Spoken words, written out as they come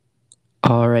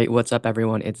All right, what's up,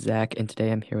 everyone? It's Zach, and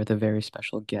today I'm here with a very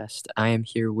special guest. I am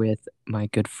here with my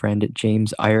good friend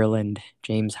James Ireland.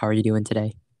 James, how are you doing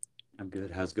today? I'm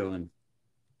good. How's it going?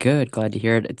 Good, glad to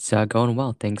hear it. It's going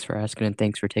well. Thanks for asking, and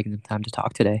thanks for taking the time to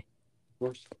talk today. Of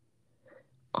course.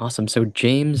 Awesome. So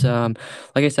James, like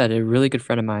I said, a really good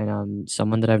friend of mine,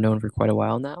 someone that I've known for quite a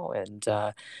while now, and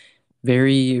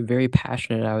very, very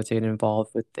passionate, I would say, and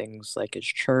involved with things like his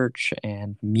church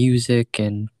and music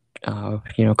and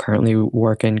currently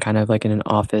working kind of like in an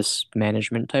office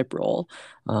management type role.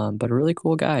 But a really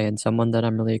cool guy and someone that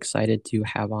I'm really excited to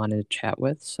have on and chat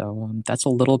with. So that's a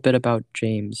little bit about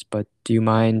James, but do you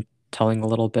mind telling a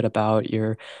little bit about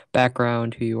your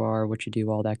background, who you are, what you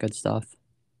do, all that good stuff?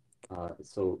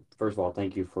 So first of all,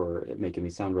 thank you for making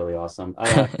me sound really awesome.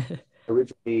 I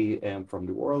originally am from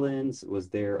New Orleans, was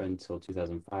there until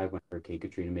 2005 when Hurricane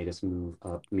Katrina made us move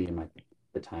up, me and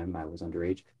the time I was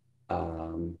underage,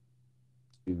 um,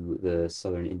 to the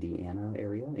southern Indiana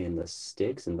area in the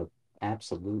sticks and the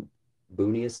absolute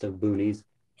booniest of boonies.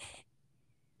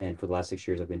 And for the last 6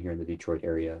 years, I've been here in the Detroit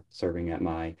area, serving at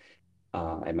my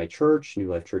church, New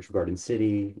Life Church of Garden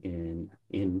City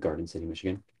in Garden City,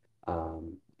 Michigan.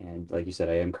 And like you said,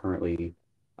 I am currently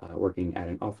working at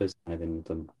an office, kind of in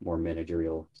the more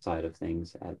managerial side of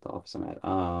things at the office I'm at.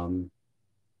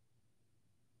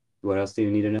 What else do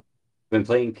you need to know? I've been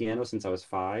playing piano since I was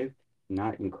 5.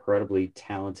 Not incredibly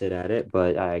talented at it,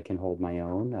 but I can hold my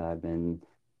own. I've been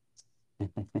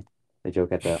the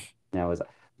joke at the now is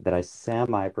that I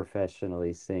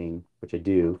semi-professionally sing, which I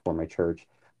do for my church.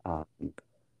 Um,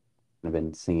 I've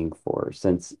been singing for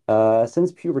since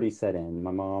puberty set in.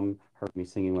 My mom heard me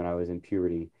singing when I was in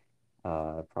puberty,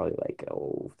 probably like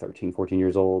 13, 14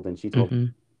 years old, and she told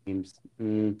me, hmm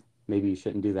 "James, maybe you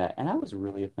shouldn't do that." And I was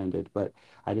really offended, but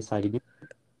I decided,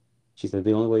 she said,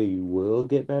 the only way you will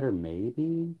get better,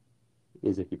 maybe,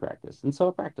 is if you practice. And so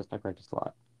I practiced. I practiced a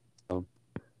lot. So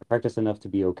I practiced enough to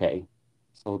be okay.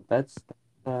 So that's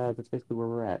basically where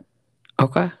we're at.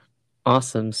 Okay,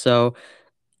 awesome. So,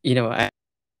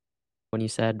 when you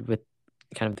said with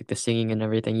kind of like the singing and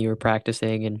everything, you were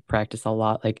practicing and practiced a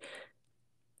lot, like,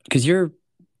 because you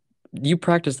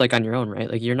practice like on your own, right?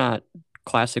 Like you're not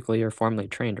classically or formally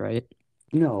trained, right?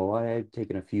 No, I had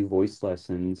taken a few voice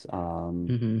lessons.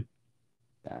 hmm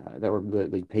That were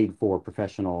like paid for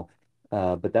professional.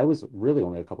 But that was really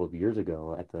only a couple of years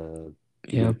ago at the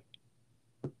Yeah. beginning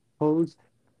of pose.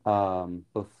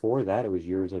 Before that, it was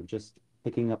years of just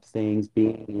picking up things,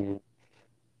 being in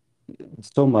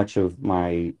so much of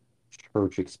my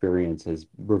church experience has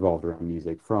revolved around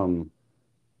music from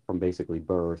basically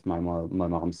birth. My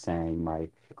mom sang. My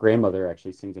grandmother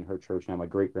actually sings in her church now. My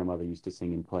great grandmother used to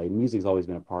sing and play. Music's always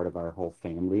been a part of our whole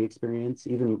family experience.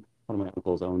 Even one of my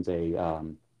uncles owns a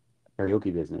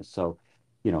karaoke business. So,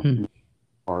 you know, Hmm.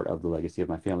 part of the legacy of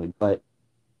my family. But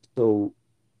so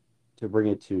to bring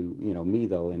it to, me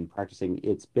though, in practicing,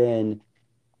 it's been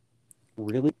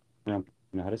really, who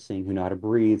know how to sing, who know how to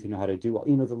breathe, who know how to do,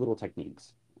 the little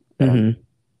techniques that are, hmm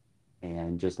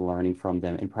and just learning from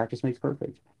them. And practice makes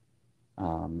perfect.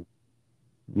 Um,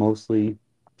 Mostly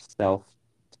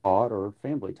self-taught or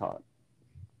family taught.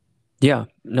 Yeah.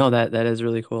 No, that is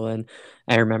really cool. And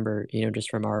I remember,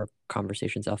 just from our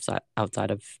conversations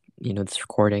outside of, this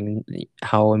recording,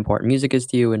 how important music is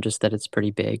to you and just that it's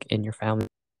pretty big in your family.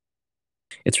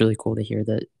 It's really cool to hear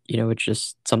that, it's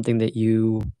just something that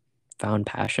you found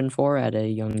passion for at a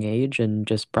young age and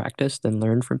just practiced and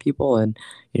learned from people and,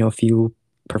 a few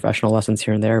professional lessons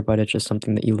here and there, but it's just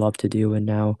something that you love to do. And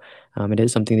now it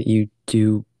is something that you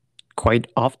do quite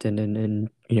often and,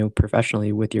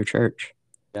 professionally with your church.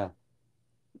 Yeah.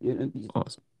 You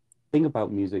Awesome. think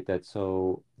about music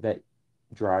that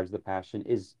drives the passion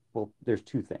is, well, there's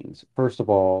two things. First of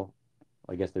all,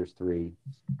 I guess there's three.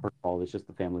 First of all, it's just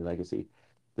the family legacy.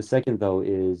 The second, though,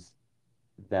 is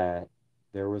that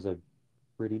there was a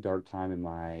pretty dark time in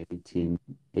my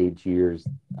teenage years,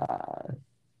 uh,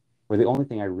 where the only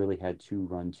thing I really had to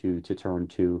run to turn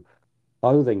to,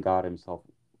 other than God Himself,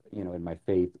 in my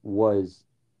faith, was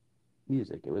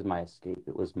music. It was my escape.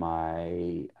 It was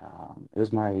my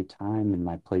time and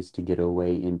my place to get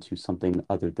away into something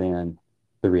other than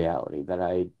the reality that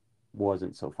I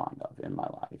wasn't so fond of in my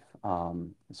life.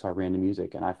 So I ran to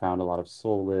music, and I found a lot of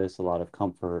solace, a lot of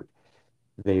comfort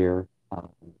there.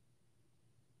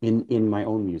 In my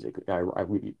own music. I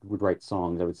would write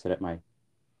songs. I would sit at my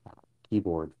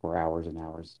keyboard for hours and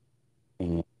hours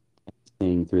and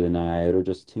sing through the night or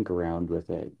just tinker around with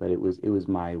it. But it was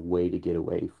my way to get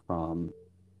away from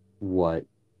what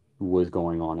was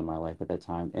going on in my life at that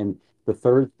time. And the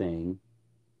third thing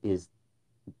is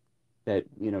that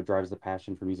drives the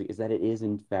passion for music is that it is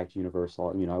in fact universal.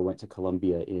 I went to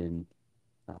Columbia in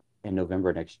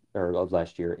November next or of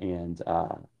last year, and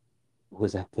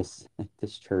was at this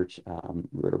church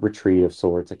retreat of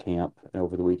sorts, a camp, an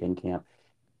over the weekend camp,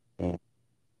 and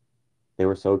they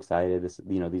were so excited.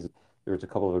 These there was a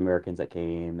couple of Americans that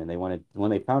came, and they wanted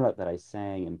when they found out that I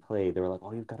sang and played, they were like,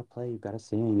 "Oh, you've got to play, you've got to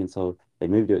sing," and so they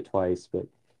moved to it twice, but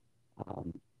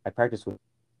um, I practiced with,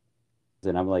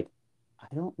 and I'm like,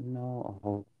 I don't know a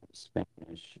whole lot of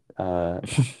Spanish.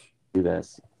 Do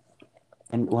this.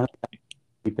 And one of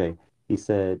Felipe, he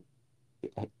said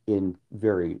in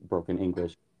very broken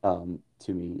English to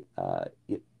me,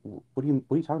 what are you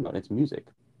talking about? It's music,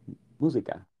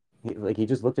 musica. He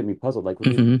just looked at me puzzled, like, what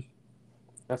do you Hmm.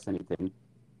 discuss anything?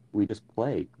 We just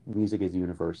play. Music is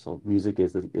universal. Music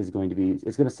is going to be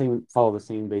it's going to same follow the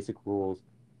same basic rules,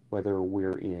 whether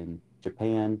we're in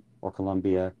Japan or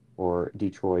Colombia or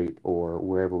Detroit or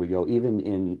wherever we go, even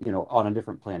in on a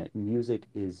different planet. Music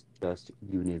is just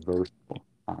universal.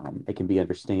 It can be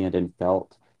understood and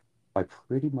felt by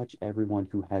pretty much everyone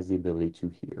who has the ability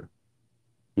to hear.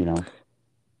 You know?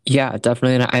 Yeah,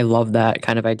 definitely. And I love that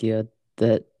kind of idea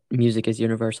that music is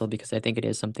universal because I think it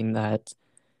is something that,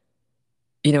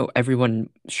 everyone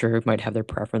sure might have their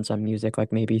preference on music.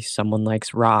 Like maybe someone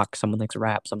likes rock, someone likes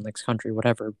rap, someone likes country,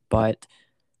 whatever. But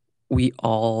we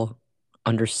all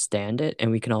understand it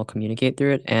and we can all communicate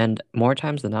through it. And more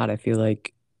times than not, I feel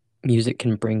like music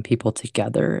can bring people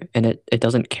together and it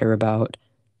doesn't care about,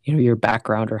 your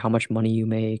background or how much money you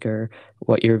make or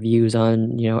what your views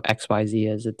on, XYZ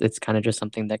is. It's kind of just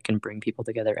something that can bring people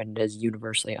together and it is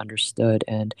universally understood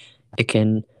and it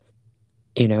can,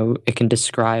 it can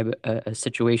describe a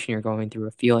situation you're going through,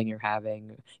 a feeling you're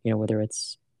having, whether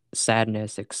it's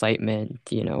sadness, excitement,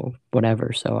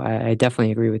 whatever. So I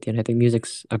definitely agree with you. And I think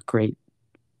music's a great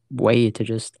way to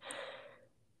just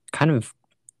kind of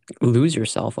lose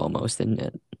yourself almost in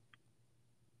it.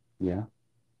 Yeah.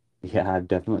 Yeah, I've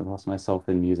definitely lost myself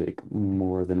in music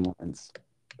more than once.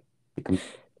 I completely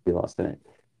lost in it.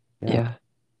 Yeah. Yeah.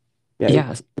 Yeah, it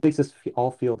Yeah. makes us all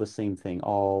feel the same thing.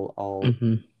 All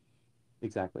Hmm.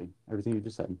 exactly everything you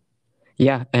just said.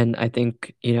 Yeah. And I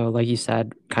think, like you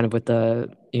said, kind of with the,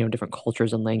 different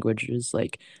cultures and languages,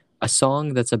 like a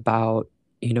song that's about,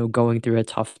 going through a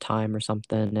tough time or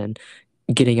something and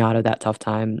getting out of that tough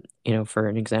time, for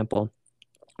an example,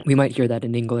 we might hear that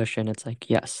in English and it's like,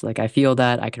 yes, like I feel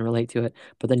that, I can relate to it.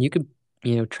 But then you could,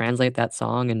 translate that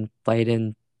song and play it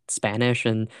in Spanish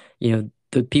and,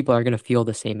 the people are going to feel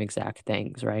the same exact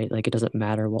things, right? Like it doesn't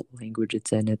matter what language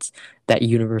it's in. It's that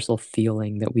universal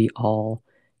feeling that we all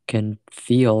can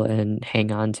feel and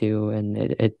hang on to. And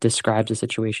it describes a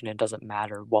situation. It doesn't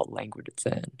matter what language it's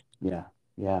in. Yeah,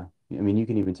 yeah. I mean, you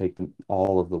can even take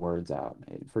all of the words out.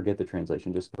 Forget the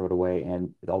translation, just throw it away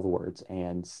and all the words,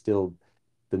 and still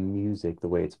the music, the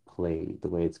way it's played, the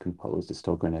way it's composed, is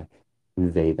still going to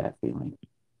convey that feeling.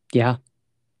 Yeah, Yeah.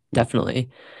 definitely.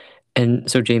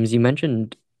 And so, James, you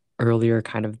mentioned earlier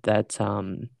kind of that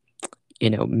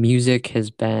music has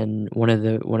been one of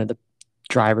the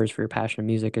drivers for your passion of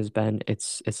music has been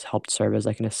it's helped serve as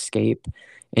like an escape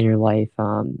in your life.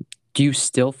 Do you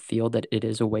still feel that it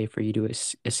is a way for you to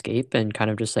escape and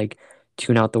kind of just like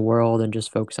tune out the world and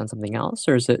just focus on something else,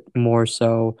 or is it more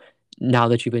so now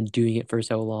that you've been doing it for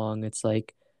so long, it's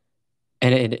like,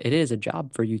 and it is a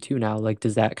job for you too now. Like,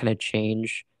 does that kind of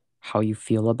change how you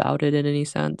feel about it in any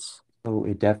sense? So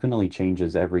it definitely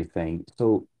changes everything.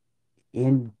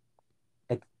 In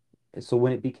ex- so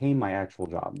when it became my actual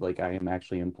job, like I am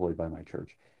actually employed by my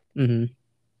church, Hmm.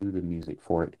 do the music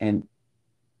for it, and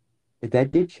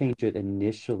that did change it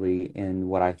initially. In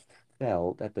what I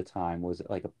felt at the time was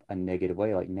like a negative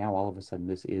way. Like now, all of a sudden,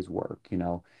 this is work.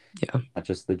 Yeah. Not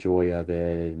just the joy of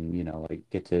it, and like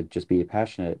get to just be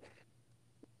passionate.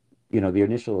 The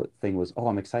initial thing was, oh,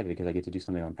 I'm excited because I get to do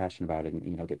something I'm passionate about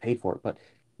and get paid for it. But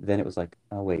then it was like,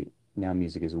 oh wait, now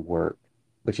music is work.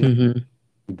 But Hmm.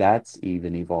 that's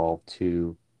even evolved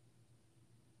to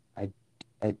I,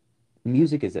 I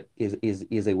music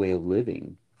is a way of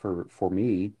living for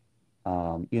me.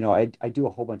 I do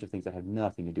a whole bunch of things that have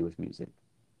nothing to do with music.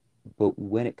 But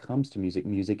when it comes to music,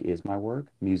 music is my work.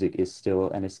 Music is still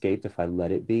an escape if I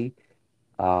let it be.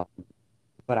 Uh,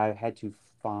 but I had to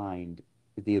find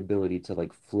the ability to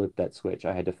like flip that switch.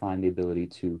 I had to find the ability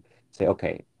to say,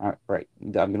 okay, all right,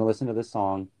 I'm going to listen to this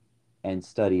song and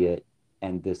study it,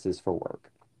 and this is for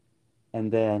work.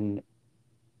 And then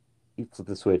you flip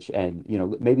the switch and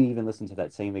maybe even listen to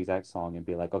that same exact song and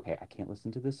be like, okay, I can't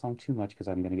listen to this song too much because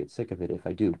I'm going to get sick of it if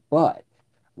I do, but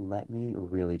let me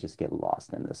really just get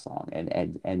lost in this song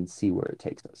and see where it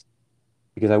takes us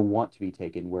because I want to be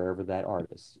taken wherever that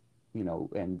artist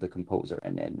and the composer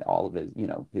and all of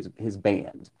his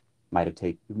band might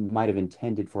have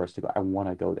intended for us to go. I want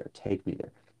to go there. Take me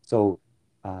there. So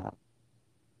uh,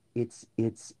 it's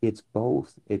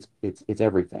both. It's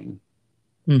everything.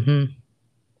 Hmm.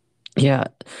 Yeah,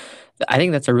 I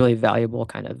think that's a really valuable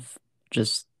kind of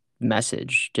just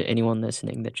message to anyone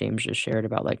listening that James just shared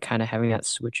about like kind of having that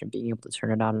switch and being able to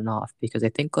turn it on and off. Because I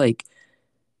think like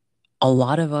a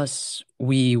lot of us,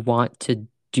 we want to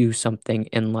do something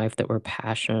in life that we're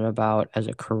passionate about as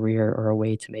a career or a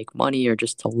way to make money or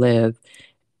just to live.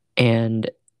 And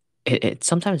it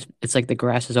sometimes it's like the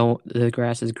grass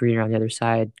is greener on the other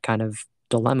side kind of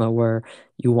dilemma where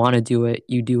you want to do it,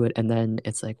 you do it, and then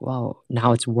it's like, wow,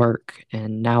 now it's work,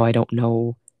 and now I don't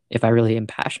know if I really am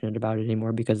passionate about it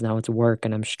anymore because now it's work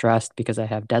and I'm stressed because I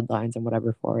have deadlines and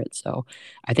whatever for it. So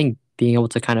I think being able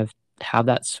to kind of have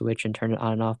that switch and turn it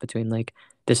on and off between like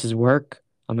this is work,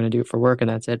 I'm gonna do it for work and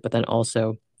that's it, but then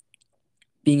also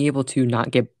being able to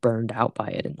not get burned out by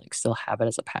it and like still have it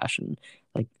as a passion,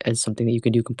 like as something that you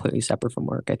can do completely separate from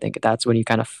work. I think that's when you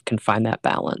kind of can find that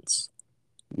balance.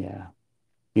 Yeah.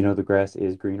 The grass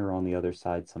is greener on the other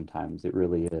side sometimes. It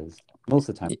really is. Most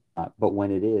of the time, Y- it's not. But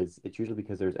when it is, it's usually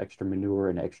because there's extra manure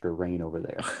and extra rain over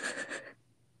there.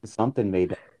 Something made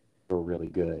that feel really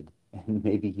good, and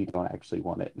maybe you don't actually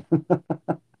want it.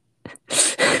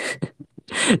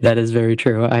 That is very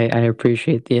true. I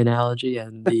appreciate the analogy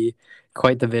and the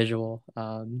quite the visual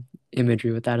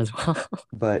imagery with that as well.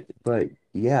 But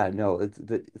yeah, no,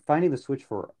 finding the switch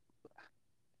for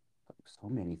so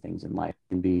many things in life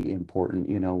can be important,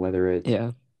 whether it's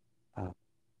Yeah. uh,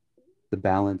 the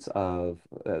balance of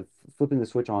flipping the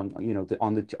switch on, on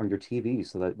your TV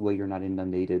so that way you're not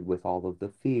inundated with all of the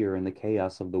fear and the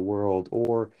chaos of the world,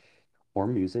 or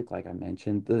music, like I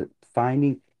mentioned, the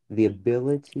finding the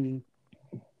ability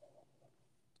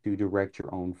to direct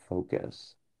your own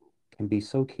focus can be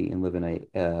so key in living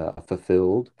a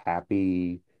fulfilled,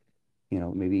 happy,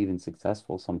 maybe even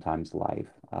successful sometimes life.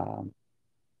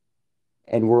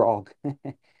 And we're all,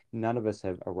 none of us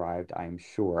have arrived, I'm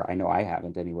sure. I know I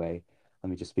haven't anyway. Let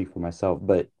me just speak for myself.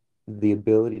 But the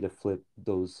ability to flip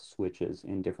those switches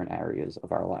in different areas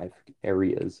of our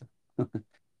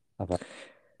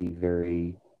be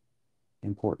very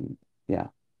important. Yeah.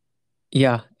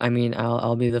 Yeah, I mean,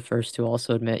 I'll be the first to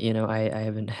also admit, I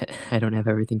haven't I don't have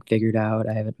everything figured out.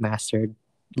 I haven't mastered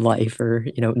life or,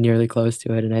 nearly close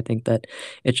to it. And I think that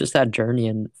it's just that journey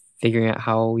and figuring out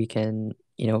how we can,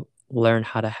 learn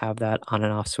how to have that on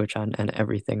and off switch on and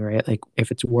everything, right? Like if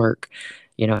it's work,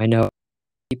 I know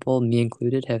people, me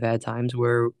included, have had times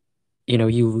where,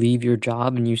 you leave your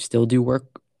job and you still do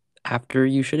work after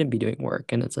you shouldn't be doing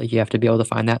work. And it's like you have to be able to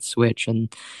find that switch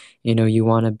and, you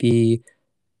want to be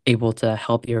able to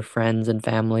help your friends and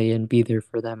family and be there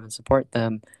for them and support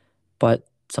them. But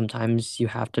sometimes you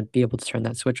have to be able to turn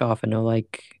that switch off and know,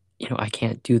 like, I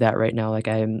can't do that right now. Like,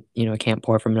 I can't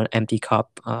pour from an empty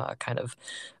cup, kind of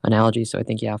analogy. So I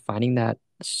think, yeah, finding that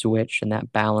switch and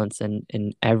that balance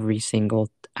in every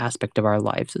single aspect of our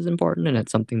lives is important. And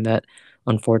it's something that,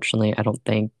 unfortunately, I don't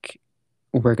think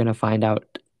we're going to find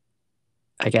out,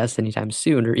 I guess, anytime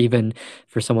soon, or even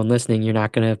for someone listening, you're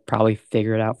not gonna probably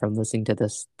figure it out from listening to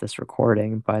this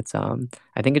recording. But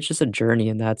I think it's just a journey,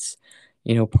 and that's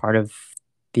part of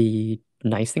the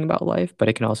nice thing about life. But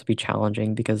it can also be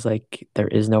challenging because like there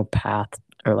is no path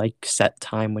or like set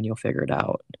time when you'll figure it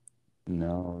out.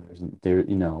 No,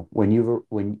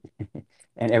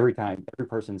 and every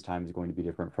person's time is going to be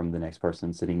different from the next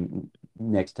person sitting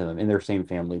next to them in their same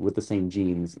family with the same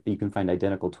genes. You can find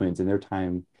identical twins, and their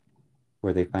time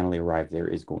where they finally arrive there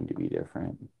is going to be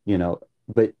different.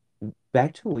 But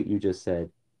back to what you just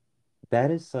said, that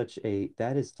is such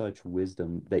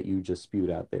wisdom that you just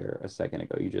spewed out there a second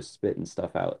ago. You just spitting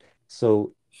stuff out.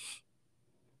 So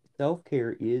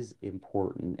self-care is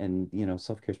important, and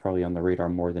self-care is probably on the radar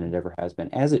more than it ever has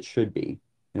been, as it should be,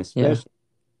 and Yeah. especially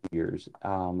years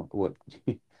what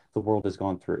the world has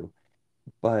gone through.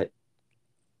 But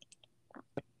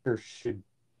there should,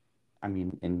 I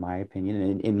mean, in my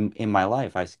opinion, and in my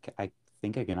life, I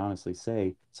think I can honestly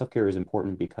say self-care is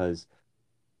important because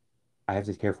I have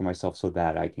to care for myself so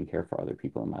that I can care for other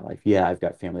people in my life. Yeah, I've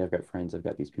got family, I've got friends, I've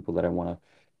got these people that I want to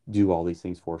do all these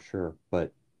things for, sure,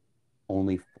 but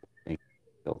only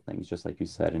fill things, just like you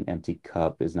said, an empty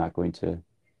cup is not going to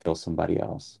fill somebody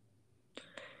else.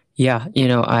 Yeah,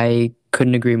 I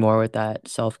couldn't agree more with that.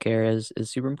 Self-care is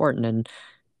super important, and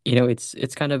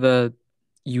it's kind of a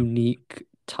unique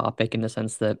topic in the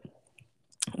sense that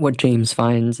what James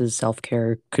finds as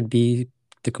self-care could be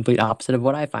the complete opposite of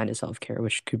what I find as self-care,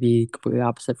 which could be completely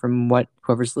opposite from what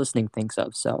whoever's listening thinks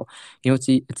of. So, it's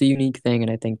a unique thing,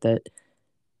 and I think that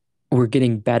we're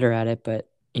getting better at it, but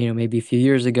maybe a few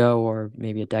years ago or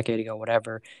maybe a decade ago,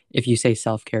 whatever, if you say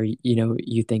self-care,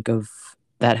 you think of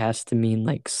that has to mean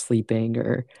like sleeping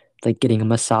or like getting a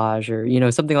massage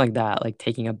or something like that, like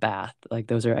taking a bath. Like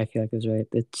those are I feel like those are like,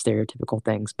 the stereotypical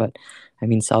things, but I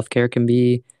mean self-care can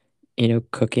be,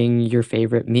 cooking your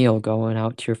favorite meal, going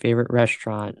out to your favorite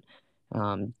restaurant,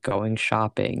 going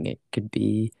shopping. It could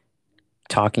be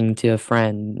talking to a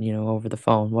friend, over the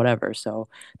phone, whatever. So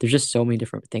there's just so many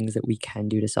different things that we can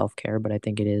do to self-care, but I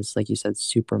think it is, like you said,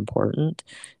 super important.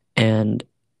 And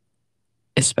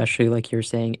especially like you're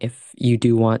saying, if you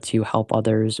do want to help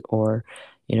others or,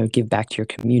 give back to your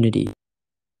community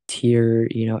here,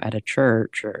 at a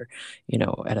church or,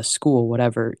 at a school,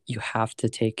 whatever, you have to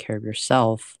take care of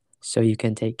yourself so you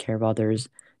can take care of others.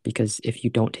 Because if you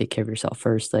don't take care of yourself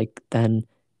first, like then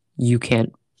you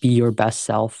can't be your best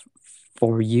self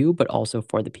for you, but also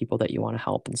for the people that you want to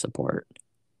help and support.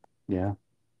 Yeah,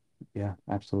 yeah,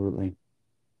 absolutely.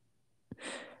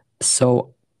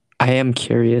 So I am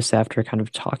curious after kind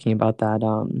of talking about that.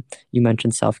 You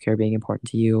mentioned self-care being important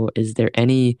to you. Is there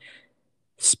any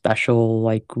special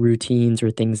like routines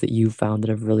or things that you've found that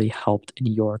have really helped in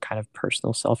your kind of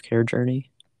personal self-care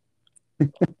journey?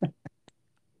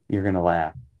 You're gonna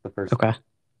laugh. The first Okay.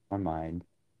 on my mind,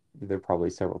 there are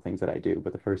probably several things that I do,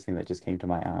 but the first thing that just came to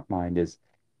my mind is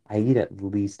I eat at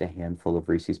least a handful of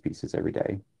Reese's Pieces every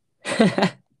day.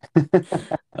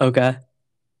 Okay.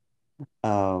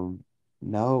 Um,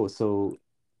 no, so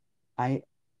I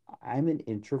I'm an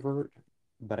introvert,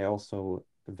 but I also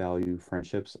value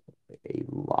friendships a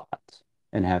lot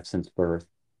and have since birth.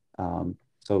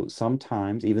 So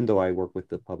sometimes, even though I work with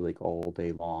the public all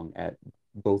day long at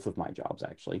both of my jobs,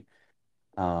 actually,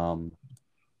 um,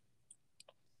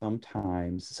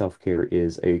 sometimes self-care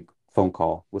is a phone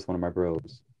call with one of my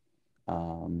bros.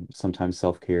 Sometimes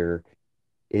self-care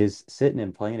is sitting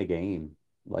and playing a game,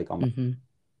 like Hmm.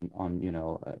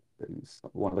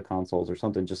 one of the consoles or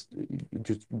something, just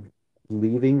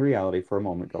leaving reality for a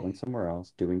moment, going somewhere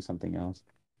else, doing something else,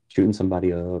 shooting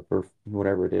somebody up or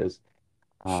whatever it is,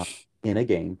 uh, in a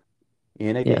game,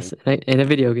 in a game. Yes, in a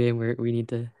video game where we need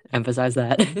to emphasize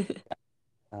that.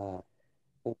 Uh,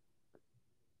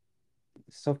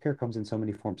 Self-care comes in so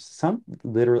many forms. Some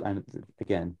literally, and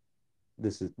again,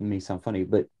 this is may sound funny,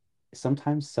 but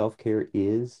sometimes self-care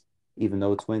is, even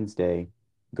though it's Wednesday,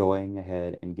 going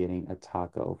ahead and getting a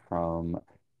taco from,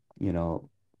 you know,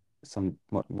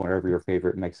 whatever your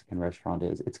favorite Mexican restaurant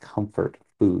is. It's comfort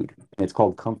food. And it's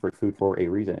called comfort food for a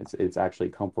reason. It's actually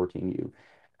comforting you.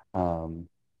 Um,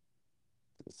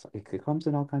 it comes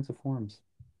in all kinds of forms.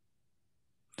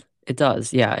 It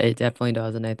does. Yeah, it definitely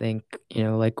does. And I think,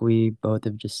 like we both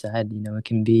have just said, it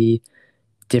can be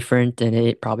different and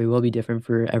it probably will be different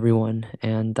for everyone.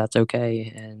 And that's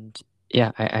okay. And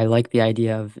yeah, I like the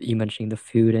idea of you mentioning the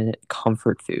food and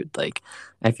comfort food. Like,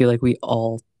 I feel like we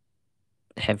all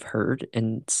have heard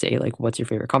and say, like, what's your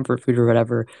favorite comfort food or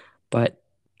whatever. But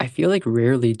I feel like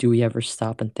rarely do we ever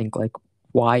stop and think, like,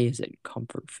 why is it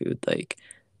comfort food? Like,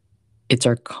 it's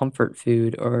our comfort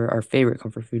food or our favorite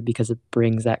comfort food because it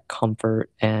brings that comfort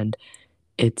and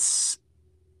it's,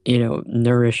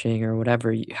 nourishing or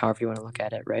whatever, however you want to look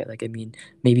at it, right? Like, I mean,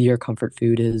 maybe your comfort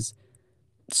food is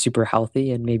super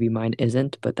healthy and maybe mine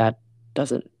isn't, but that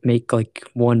doesn't make like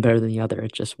one better than the other.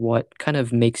 It's just what kind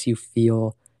of makes you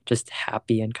feel just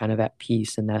happy and kind of at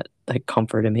peace and that like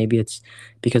comfort. And maybe it's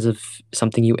because of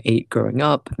something you ate growing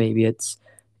up. Maybe it's,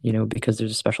 because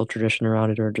there's a special tradition around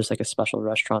it or just like a special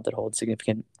restaurant that holds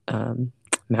significant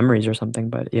memories or something.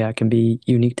 But yeah, it can be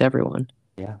unique to everyone.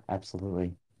 Yeah,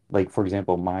 absolutely. Like for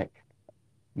example, my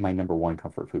number one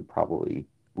comfort food probably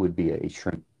would be a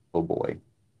shrimp po' boy.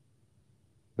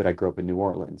 But I grew up in New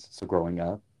Orleans, so growing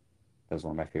up, that was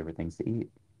one of my favorite things to eat.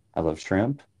 I love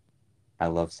shrimp. I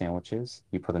love sandwiches.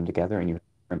 You put them together and you have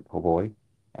shrimp po' boy,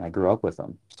 and I grew up with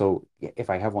them. So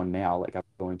if I have one now, like I'm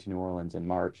going to New Orleans in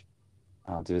March,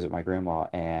 to visit my grandma.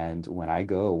 And when I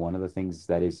go, one of the things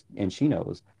that is, and she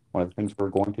knows, one of the things we're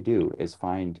going to do is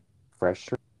find fresh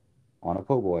shrimp on a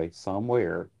po' boy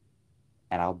somewhere,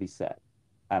 and I'll be set.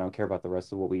 I don't care about the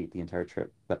rest of what we eat the entire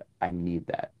trip, but I need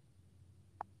that.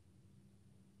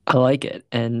 I like it.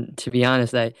 And to be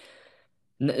honest,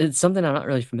 it's something I'm not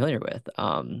really familiar with.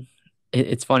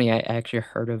 It's funny. I actually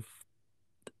heard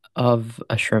of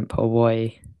a shrimp po'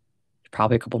 boy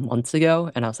probably a couple months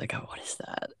ago, and I was like, "Oh, what is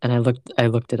that?" And I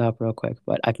looked it up real quick,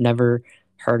 but I've never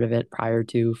heard of it prior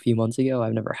to a few months ago.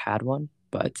 I've never had one,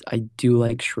 but I do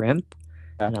like shrimp,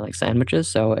 Yeah, and I like sandwiches,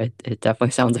 so it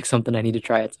definitely sounds like something I need to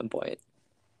try at some point.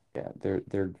 yeah,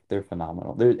 they're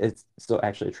phenomenal. It's still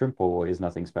actually a shrimp po' boy is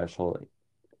nothing special.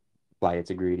 supply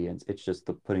its ingredients. It's just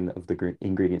the putting of the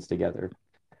ingredients together.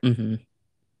 Hmm.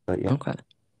 But yeah, Okay.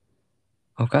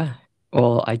 Okay.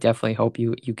 Well, I definitely hope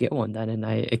you get one then, and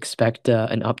I expect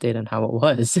an update on how it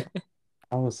was.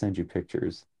 I will send you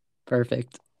pictures.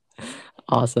 Perfect.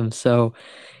 Awesome. So,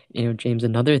 James,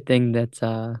 another thing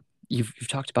that you've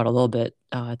talked about a little bit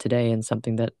today, and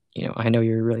something that I know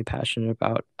you're really passionate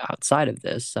about outside of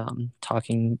this,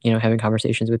 talking, having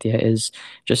conversations with you, is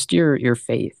just your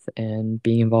faith and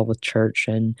being involved with church.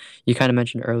 And you kind of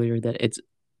mentioned earlier that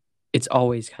it's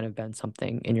always kind of been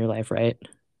something in your life, right?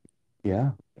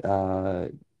 Yeah. Uh,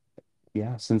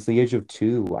 yeah. Since the age of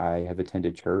 2, I have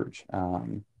attended church.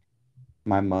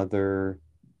 My mother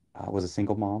was a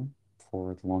single mom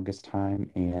for the longest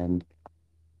time, and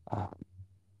uh,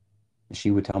 she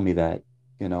would tell me that,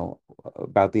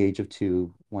 about the age of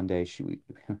 2, one day we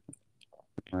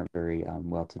weren't very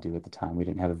well-to-do at the time. We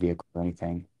didn't have a vehicle or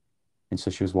anything. And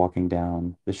so she was walking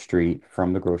down the street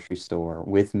from the grocery store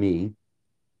with me,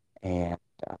 and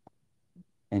uh,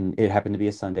 and it happened to be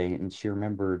a Sunday, and she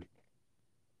remembered,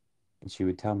 and she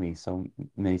would tell me so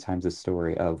many times this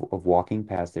story of walking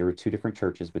past. There were two different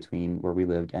churches between where we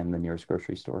lived and the nearest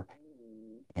grocery store,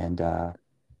 and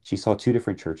she saw two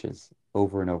different churches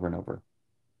over and over and over.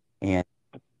 And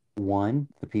one,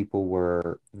 the people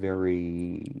were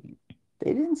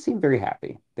they didn't seem very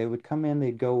happy. They would come in,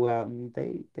 they'd go out, and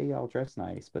they all dress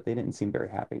nice, but they didn't seem very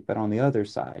happy. But on the other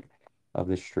side of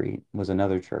the street was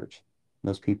another church.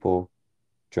 Those people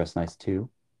dressed nice too.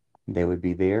 They would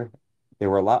be there. There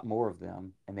were a lot more of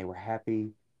them, and they were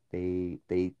happy. They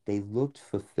looked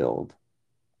fulfilled.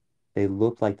 They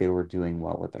looked like they were doing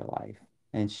well with their life.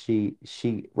 And she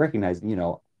recognized,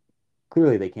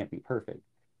 clearly they can't be perfect,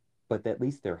 but at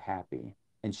least they're happy.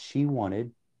 And she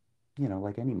wanted,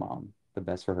 like any mom, the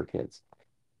best for her kids.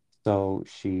 So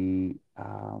she,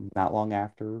 not long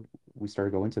after, we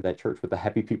started going to that church with the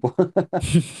happy people.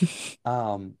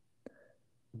 Um,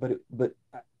 but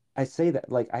I say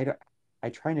that, like, I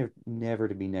try never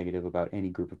to be negative about any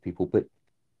group of people, but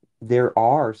there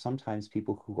are sometimes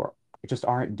people who just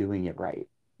aren't doing it right,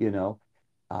 you know?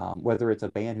 Whether it's a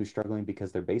band who's struggling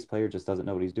because their bass player just doesn't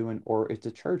know what he's doing, or it's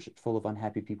a church full of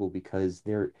unhappy people because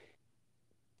they're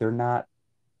not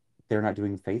they're not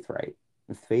doing faith right.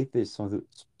 Faith is something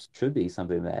should be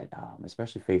something that,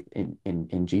 especially faith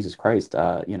in Jesus Christ,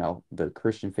 the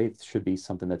Christian faith should be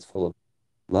something that's full of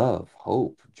love,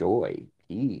 hope, joy,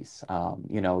 peace.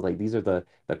 Like these are the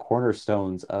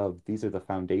cornerstones of these are the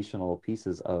foundational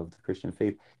pieces of the Christian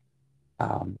faith.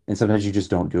 And sometimes you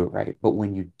just don't do it right. But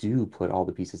when you do put all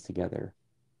the pieces together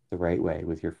the right way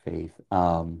with your faith,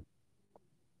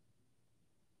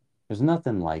 there's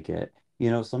nothing like it.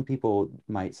 Some people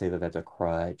might say that that's a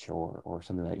crutch or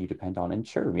something that you depend on. And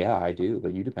sure, yeah, I do,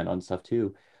 but you depend on stuff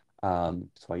too.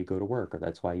 That's why you go to work, or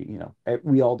that's why,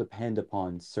 we all depend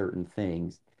upon certain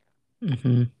things.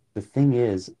 Hmm. The thing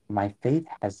is, my faith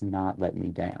has not let me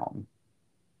down.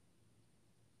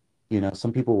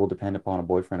 Some people will depend upon a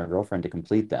boyfriend or girlfriend to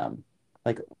complete them.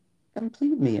 Like,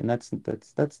 complete me, and that's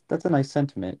a nice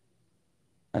sentiment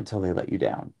until they let you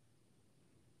down.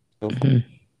 So far, Hmm.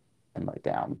 and let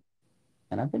down.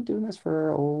 And I've been doing this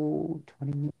for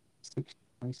 26,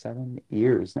 27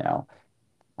 years now.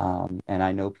 And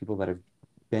I know people that have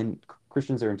been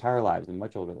Christians their entire lives and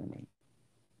much older than me.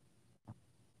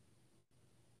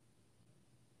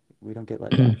 We don't get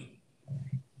let down.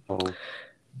 So,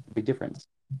 big difference.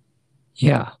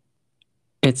 Yeah,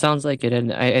 it sounds like it,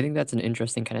 and I think that's an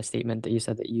interesting kind of statement that you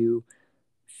said, that you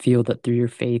feel that through your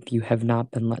faith you have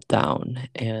not been let down.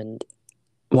 And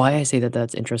why I say that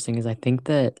that's interesting is I think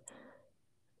that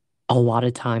a lot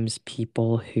of times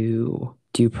people who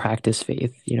do practice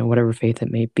faith, whatever faith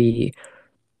it may be,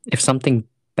 if something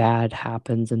bad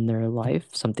happens in their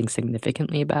life, something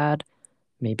significantly bad,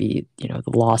 maybe, the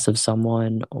loss of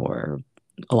someone, or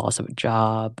a loss of a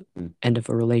job, Mm, end of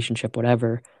a relationship,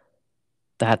 whatever,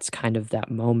 that's kind of that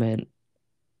moment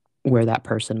where that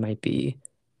person might be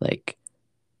like,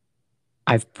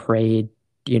 I've prayed,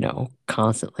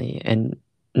 constantly, and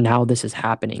now this is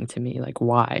happening to me. Like,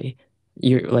 why?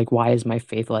 You're like, why is my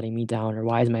faith letting me down, or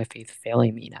why is my faith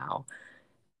failing me now?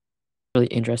 Really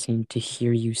interesting to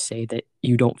hear you say that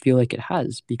you don't feel like it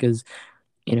has, because,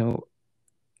 you know,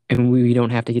 and we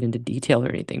don't have to get into detail or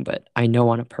anything, but I know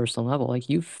on a personal level, like,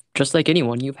 you've, just like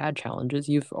anyone, you've had challenges,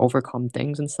 you've overcome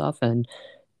things and stuff. And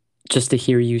just to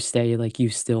hear you say, like, you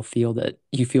still feel that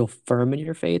you feel firm in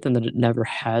your faith and that it never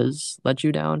has let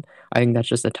you down, I think that's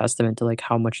just a testament to, like,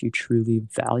 how much you truly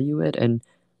value it, and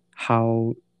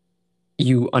how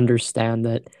you understand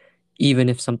that even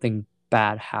if something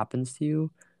bad happens to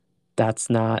you, that's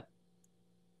not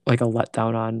like a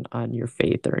letdown on your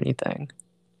faith or anything.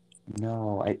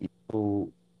 No,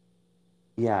 so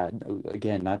yeah, no,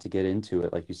 again, not to get into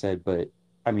it, like you said, but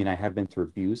I mean, I have been through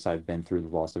abuse. I've been through the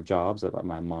loss of jobs.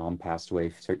 My mom passed away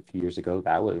a few years ago.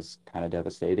 That was kind of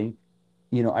devastating.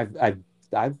 You know, I've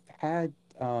had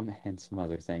and some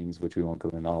other things which we won't go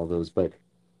into all of those, but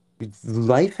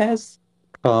life has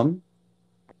come,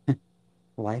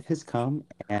 life has come,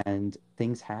 and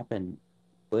things happen,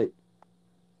 but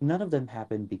none of them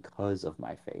happen because of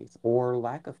my faith or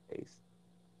lack of faith.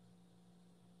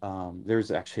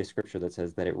 There's actually a scripture that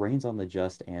says that it rains on the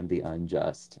just and the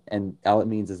unjust. And all it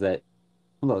means is that,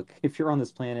 look, if you're on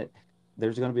this planet,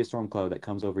 there's going to be a storm cloud that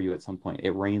comes over you at some point.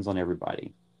 It rains on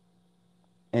everybody.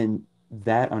 And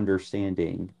that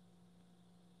understanding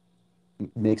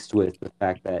mixed with the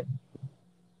fact that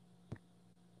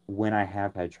when I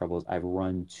have had troubles, I've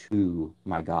run to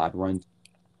my God, run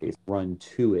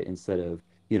to it instead of,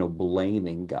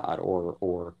 blaming God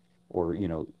or,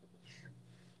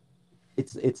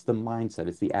 it's the mindset,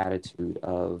 it's the attitude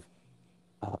uh,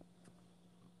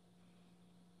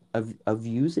 of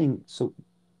using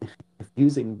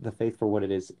the faith for what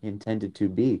it is intended to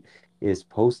be. It is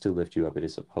supposed to lift you up. It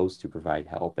is supposed to provide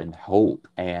help and hope.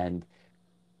 And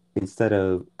instead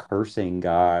of cursing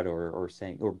God or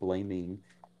saying or blaming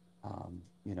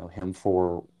him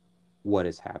for what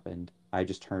has happened, I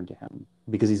just turn to him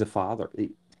because he's a father.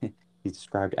 He's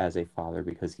described as a father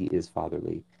because he is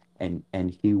fatherly, and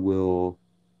he will,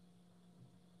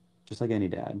 just like any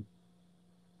dad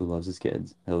who loves his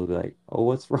kids, he'll be like, "Oh,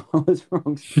 what's wrong? What's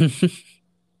wrong?"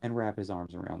 And wrap his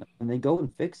arms around them. And they go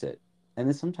and fix it. And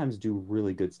they sometimes do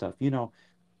really good stuff. It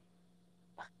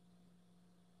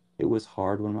was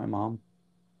hard when my mom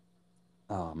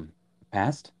um,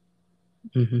 passed,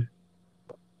 Hmm.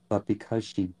 but because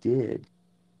she did,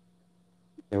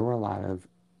 there were a lot of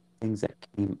things that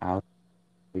came out of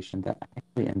the situation that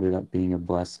actually ended up being a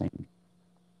blessing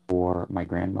for my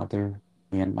grandmother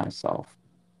and myself.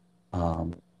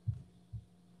 Um,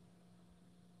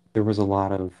 there was a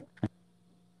lot of, I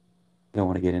don't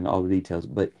want to get into all the details,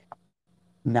 but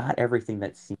not everything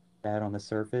that seems bad on the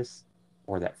surface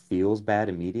or that feels bad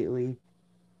immediately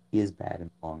is bad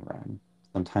in the long run.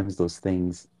 Sometimes those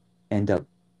things end up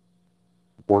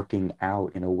working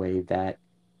out in a way that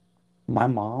my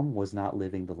mom was not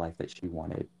living the life that she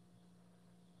wanted.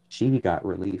 She got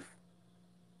relief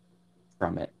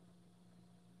from it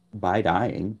by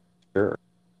dying, sure.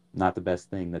 Not the best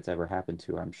thing that's ever happened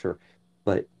to her, I'm sure.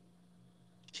 But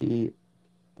she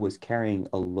was carrying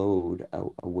a load,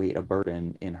 a weight, a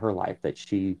burden in her life that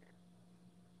she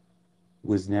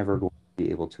was never going to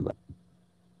be able to let.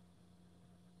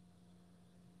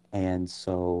 And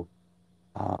so,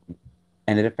 um,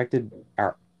 and it affected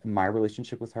my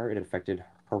relationship with her. It affected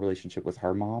her relationship with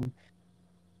her mom.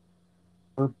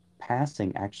 Her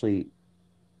passing actually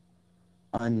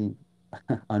un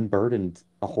unburdened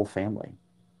the whole family.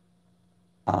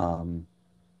 Um,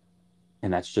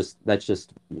 and that's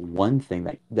just one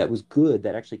thing that was good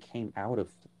that actually came out of,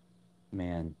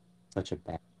 man, such a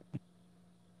bad,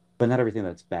 but not everything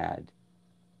that's bad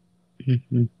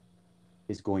Hmm.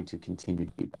 is going to continue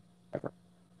to be bad ever.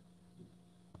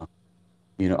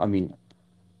 I mean,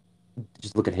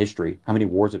 just look at history. How many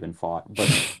wars have been fought?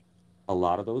 But a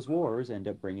lot of those wars end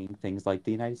up bringing things like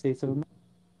the United States of America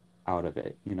out of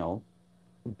it.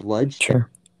 Bloodshed Sure.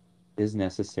 is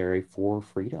necessary for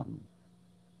freedom.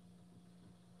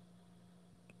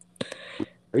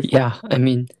 Very far, Yeah. I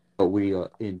mean, but we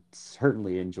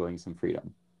certainly enjoying some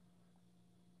freedom.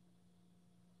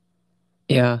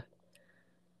 yeah,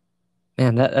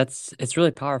 man, that's it's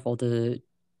really powerful to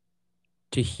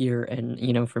hear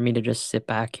and for me to just sit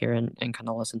back here and kind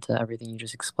of listen to everything you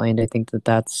just explained. I think that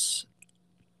that's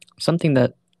something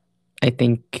that I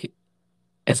think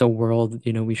as a world,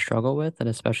 we struggle with, and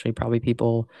especially probably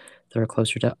people that are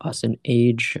closer to us in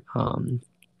age,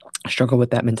 struggle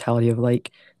with that mentality of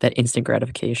like that instant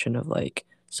gratification of like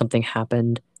something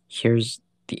happened, here's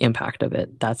the impact of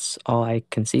it. That's all I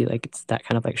can see. Like it's that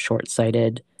kind of like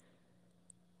short-sighted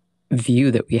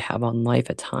view that we have on life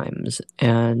at times.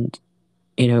 And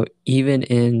even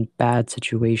in bad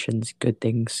situations, good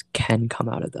things can come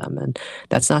out of them. And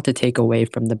that's not to take away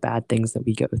from the bad things that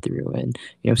we go through. And,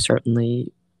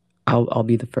 certainly I'll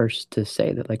be the first to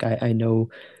say that like I know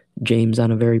James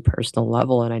on a very personal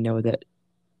level, and I know that,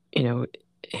 you know,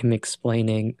 him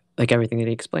explaining like everything that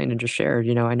he explained and just shared,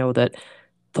 I know that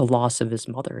the loss of his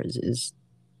mother is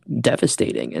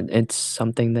devastating, and it's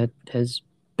something that has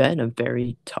been a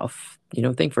very tough,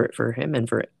 thing for him and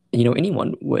for,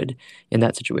 anyone would in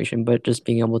that situation. But just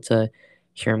being able to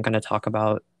hear him kind of talk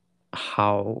about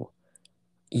how,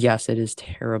 yes, it is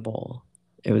terrible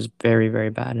it was very, very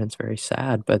bad and it's very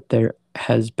sad, but there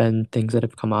has been things that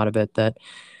have come out of it that,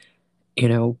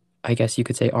 I guess you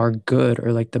could say are good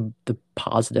or like the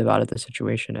positive out of the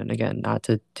situation. And again, not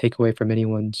to take away from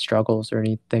anyone's struggles or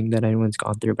anything that anyone's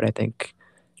gone through, but I think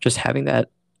just having that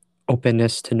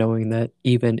openness to knowing that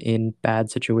even in bad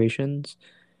situations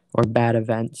or bad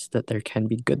events, that there can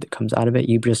be good that comes out of it.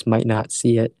 You just might not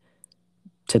see it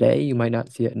today, you might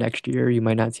not see it next year, you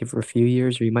might not see it for a few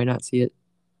years, or you might not see it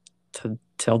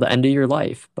till the end of your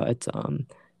life. But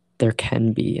there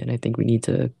can be, and I think we need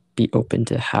to be open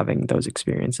to having those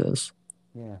experiences.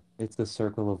 Yeah, it's the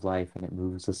circle of life and it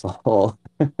moves us all.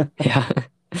 Yeah,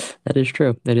 that is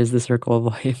true. That is the circle of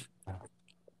life.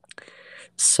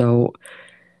 So,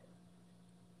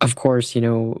 of course,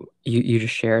 you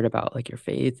just shared about like your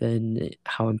faith and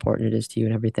how important it is to you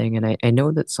and everything. And I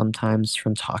know that sometimes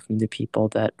from talking to people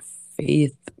that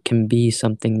faith can be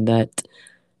something that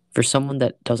for someone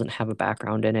that doesn't have a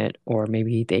background in it, or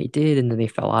maybe they did and then they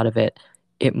fell out of it,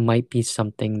 it might be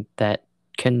something that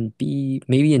can be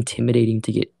maybe intimidating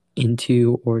to get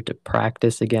into or to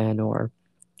practice again, or,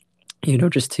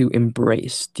 just to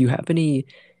embrace. Do you have any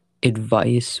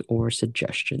advice or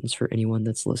suggestions for anyone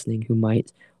that's listening who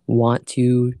might want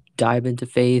to dive into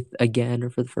faith again or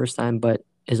for the first time, but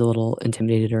is a little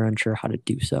intimidated or unsure how to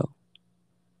do so?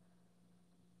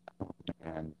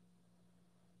 And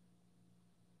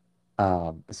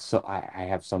so I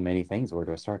have so many things. Where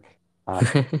do I start?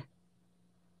 Uh,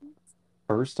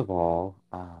 First of all,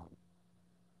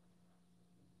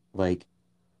 like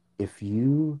if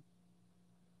you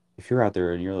if you're out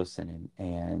there and you're listening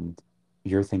and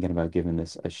you're thinking about giving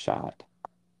this a shot,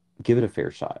 give it a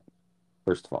fair shot,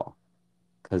 first of all,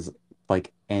 because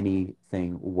like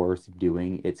anything worth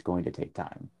doing, it's going to take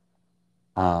time.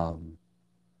 Um,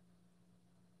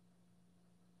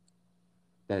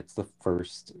 that's the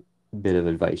first bit of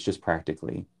advice, just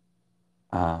practically.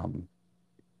 Um,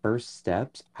 First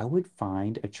steps, I would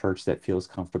find a church that feels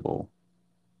comfortable.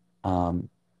 Um,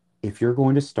 if you're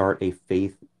going to start a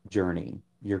faith journey,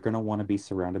 you're going to want to be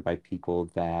surrounded by people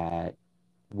that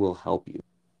will help you.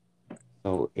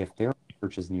 So if there are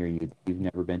churches near you that you've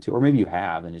never been to, or maybe you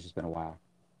have and it's just been a while,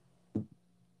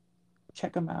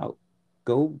 check them out.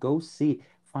 Go see.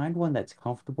 Find one that's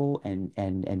comfortable and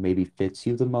maybe fits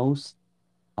you the most.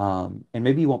 And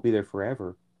maybe you won't be there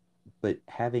forever, but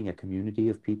having a community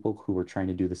of people who are trying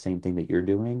to do the same thing that you're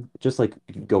doing, just like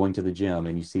going to the gym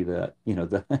and you see the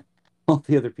all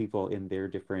the other people in their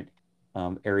different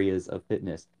areas of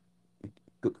fitness.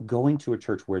 Going to a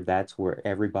church where that's where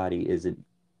everybody has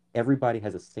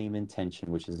the same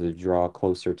intention, which is to draw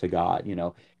closer to God,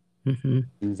 Hmm.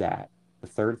 do that. The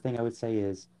third thing I would say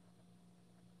is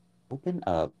open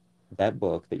up that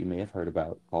book that you may have heard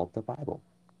about called the Bible.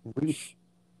 Read it.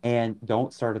 And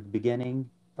don't start at the beginning,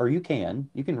 or you can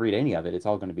read any of it. It's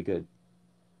all going to be good.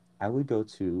 I would go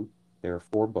to, there are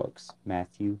four books,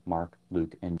 Matthew, Mark,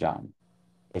 Luke, and John.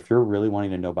 If you're really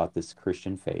wanting to know about this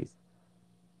Christian faith,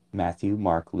 Matthew,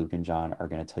 Mark, Luke, and John are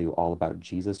going to tell you all about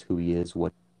Jesus, who he is,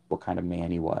 what kind of man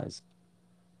he was.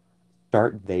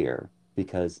 Start there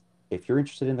because if you're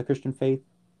interested in the Christian faith,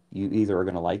 you either are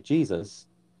going to like Jesus,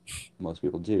 most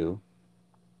people do,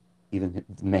 even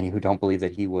many who don't believe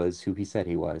that he was who he said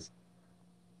he was.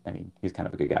 I mean, he's kind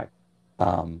of a good guy.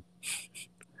 Um,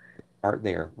 Start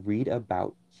there, read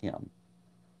about him.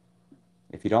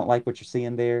 If you don't like what you're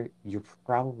seeing there, you're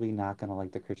probably not going to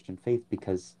like the Christian faith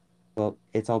because, well,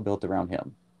 it's all built around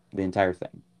him, the entire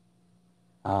thing.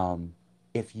 Um,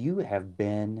 if you have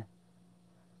been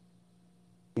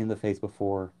in the faith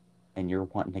before and you're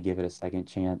wanting to give it a second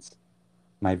chance,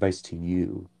 my advice to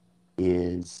you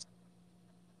is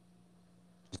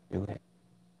just do it.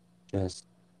 Just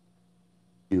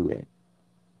do it.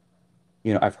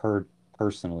 I've heard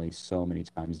personally so many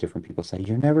times different people say,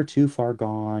 you're never too far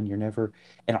gone. You're never,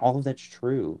 and all of that's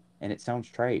true. And it sounds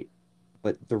trite.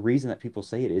 But the reason that people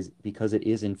say it is because it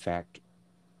is, in fact,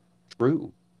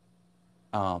 true.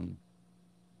 Um,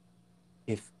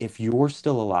 if you're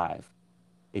still alive,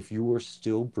 if you are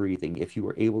still breathing, if you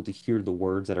are able to hear the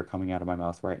words that are coming out of my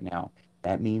mouth right now,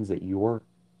 that means that your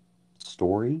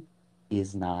story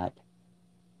is not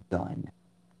done.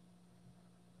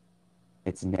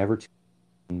 It's never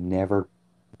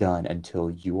done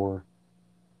until you're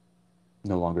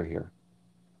no longer here.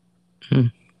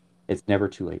 It's never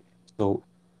too late. So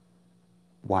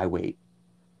why wait?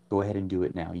 Go ahead and do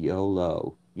it now.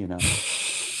 YOLO,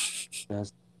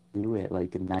 just do it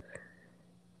like a night.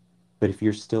 But if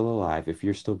you're still alive, if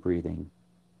you're still breathing,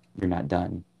 you're not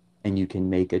done. And you can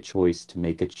make a choice to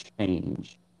make a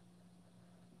change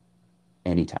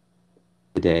anytime.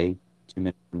 Today, 2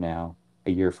 minutes from now,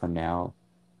 a year from now,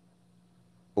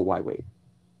 but why wait?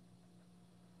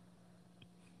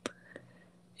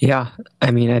 Yeah,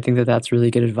 I mean, I think that that's really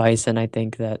good advice, and I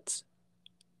think that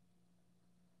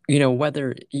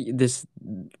whether this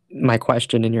my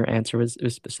question and your answer was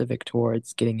specific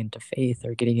towards getting into faith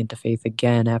or getting into faith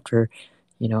again after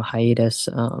hiatus.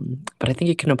 But I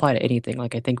think it can apply to anything.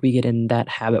 Like I think we get in that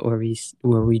habit where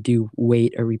we do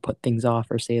wait or we put things off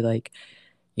or say like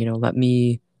let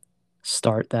me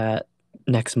start that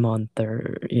next month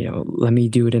or let me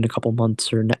do it in a couple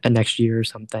months or next year or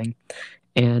something.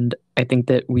 And I think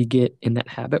that we get in that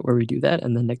habit where we do that,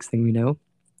 and the next thing we know,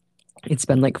 it's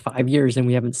been like 5 years and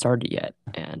we haven't started yet.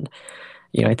 And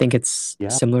I think it's Yeah,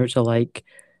 similar to like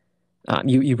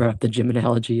you brought up the gym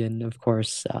analogy, and of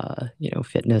course,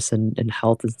 fitness and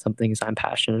health is some things I'm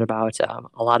passionate about.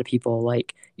 A lot of people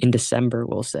like in December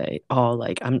will say, "Oh,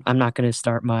 like I'm not going to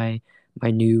start my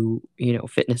new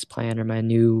fitness plan or my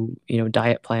new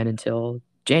diet plan until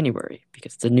January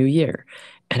because it's a new year."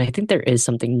 And I think there is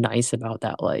something nice about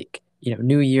that, like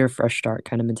new year, fresh start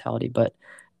kind of mentality. But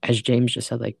as James just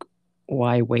said, like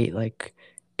why wait? Like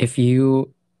if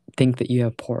you think that you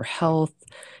have poor health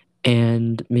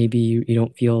and maybe you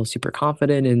don't feel super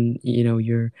confident in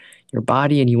your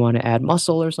body and you want to add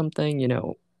muscle or something,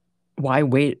 why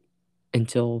wait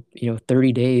until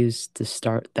 30 days to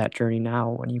start that journey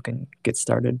now when you can get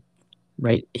started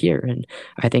right here? And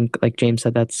I think like James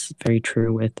said, that's very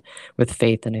true with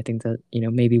faith. And I think that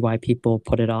maybe why people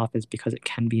put it off is because it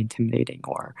can be intimidating,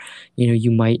 or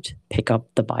you might pick up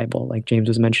the Bible like James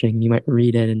was mentioning, you might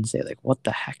read it and say like what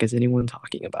the heck is anyone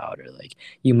talking about, or like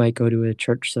you might go to a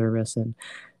church service and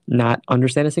not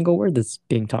understand a single word that's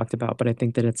being talked about. But I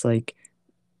think that it's like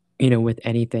with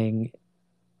anything,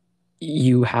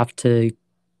 you have to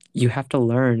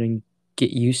learn and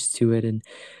get used to it and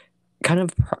kind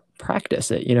of practice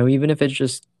it, even if it's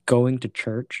just going to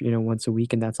church, once a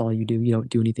week and that's all you do. You don't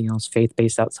do anything else faith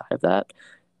based outside of that.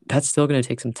 That's still going to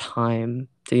take some time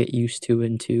to get used to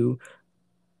and to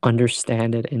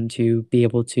understand it and to be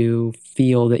able to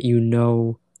feel that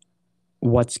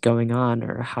what's going on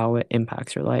or how it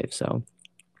impacts your life. So,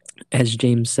 as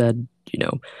James said,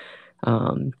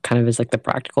 kind of as like the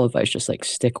practical advice, just like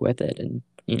stick with it and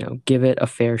give it a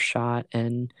fair shot.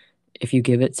 And if you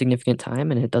give it significant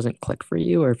time and it doesn't click for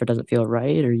you, or if it doesn't feel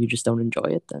right, or you just don't enjoy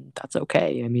it, then that's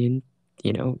okay. I mean,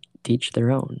 teach their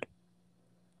own.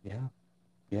 yeah,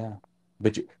 yeah.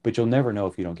 But you'll never know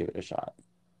if you don't give it a shot.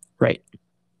 Right.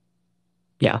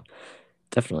 Yeah,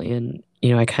 definitely. And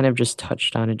I kind of just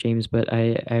touched on it, James, but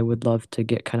I would love to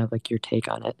get kind of like your take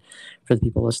on it for the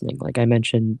people listening. Like I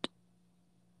mentioned,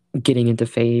 getting into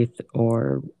faith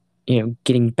or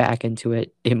getting back into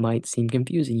it, it might seem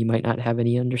confusing. You might not have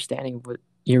any understanding of what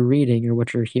you're reading or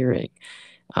what you're hearing.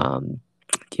 Do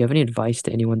you have any advice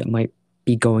to anyone that might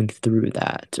be going through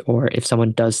that, or if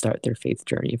someone does start their faith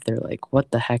journey, if they're like,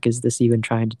 what the heck is this even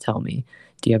trying to tell me?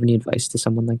 Do you have any advice to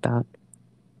someone like that?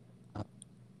 Uh,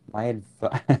 My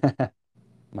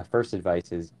my first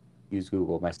advice is use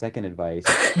Google. My second advice,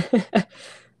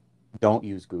 don't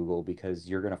use Google because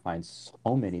you're going to find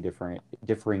so many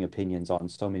differing opinions on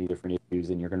so many different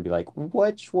issues, and you're going to be like,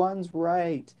 which one's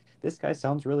right? This guy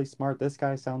sounds really smart. This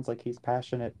guy sounds like he's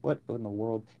passionate. What in the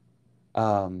world?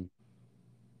 Um,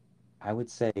 I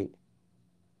would say,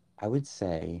 I would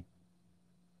say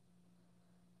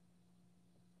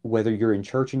whether you're in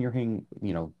church and you're hearing,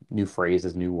 new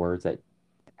phrases, new words that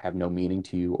have no meaning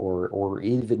to you, or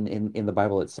even in the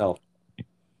Bible itself,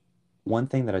 one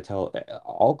thing that I tell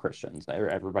all Christians, or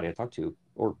everybody I talk to,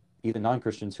 or even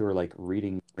non-Christians who are like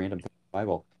reading random things in the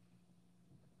Bible,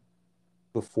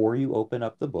 before you open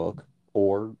up the book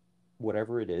or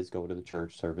whatever it is, go to the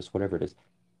church service, whatever it is,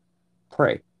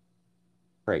 pray.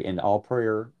 Pray. And all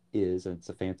prayer is, and it's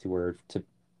a fancy word, to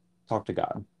talk to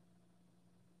God,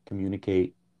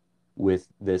 communicate with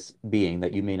this being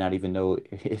that you may not even know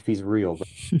if he's real, but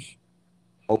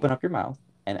open up your mouth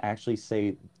and actually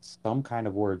say some kind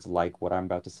of words like what I'm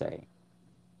about to say.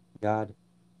 God,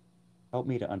 help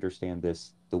me to understand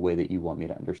this the way that you want me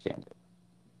to understand it.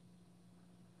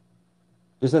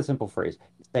 Just that simple phrase.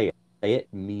 Say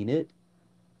it, mean it,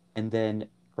 and then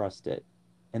trust it.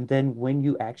 And then when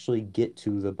you actually get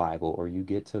to the Bible or you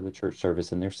get to the church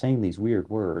service and they're saying these weird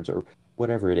words or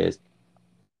whatever it is,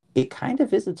 it kind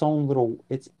of is its own little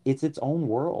it's its own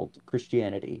world,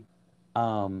 Christianity.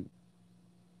 Um,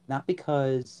 Not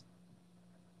because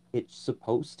it's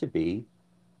supposed to be,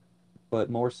 but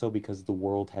more so because the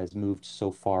world has moved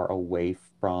so far away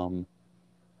from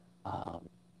um,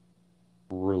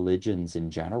 religions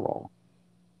in general.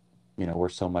 We're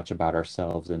so much about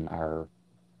ourselves and our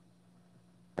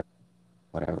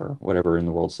whatever in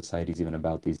the world society is even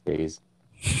about these days.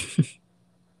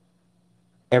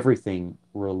 everything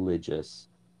religious,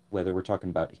 whether we're talking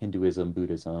about Hinduism,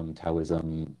 Buddhism,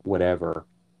 Taoism, whatever,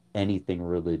 anything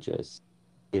religious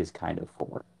is kind of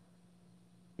foreign,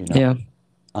 you know. Yeah.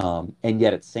 And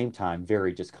yet at the same time,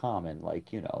 very just common,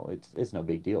 like, it's no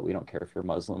big deal. We don't care if you're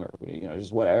Muslim or,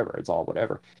 just whatever. It's all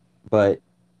whatever. But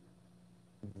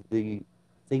the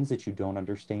things that you don't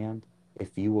understand,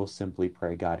 if you will simply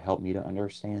pray, God, help me to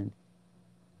understand,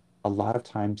 a lot of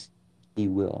times he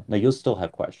will. Now you'll still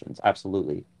have questions,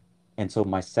 absolutely. And so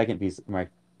my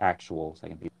actual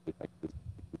second piece of advice is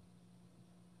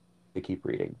to keep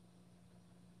reading.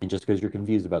 And just because you're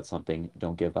confused about something,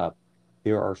 don't give up.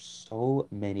 There are so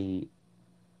many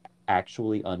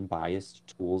actually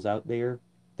unbiased tools out there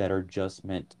that are just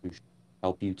meant to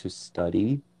help you to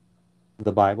study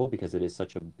the Bible because it is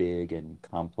such a big and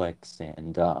complex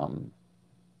and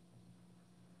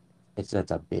it's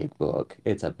a big book.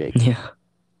 It's a big Yeah.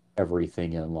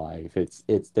 everything in life. It's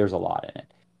there's a lot in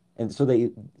it. And so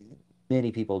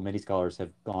many people, many scholars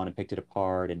have gone and picked it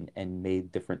apart and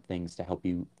made different things to help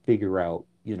you figure out,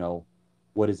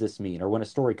 what does this mean? Or when a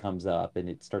story comes up and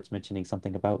it starts mentioning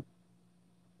something about,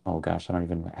 oh gosh, I don't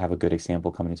even have a good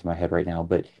example coming into my head right now,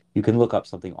 but you can look up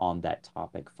something on that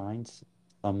topic, find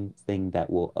something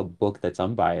a book that's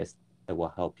unbiased that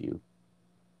will help you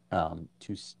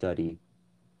to study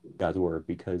God's word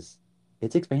because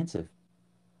it's expansive.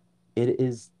 It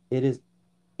is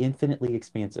infinitely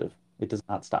expansive. It does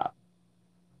not stop.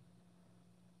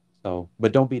 So,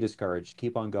 but don't be discouraged.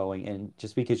 Keep on going. And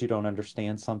just because you don't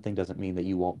understand something doesn't mean that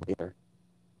you won't later.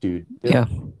 Dude, Yeah.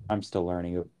 I'm still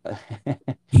learning.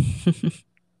 Years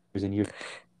and years.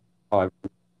 Oh, I've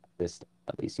this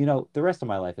at least. The rest of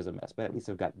my life is a mess, but at least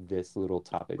I've got this little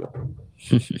topic.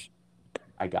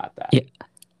 I got that. Yeah.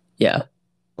 Yeah.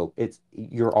 So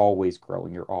you're always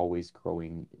growing. You're always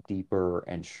growing deeper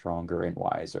and stronger and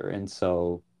wiser. And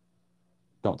so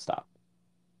don't stop.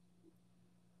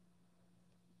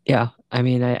 Yeah. I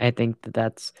mean, I think that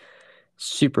that's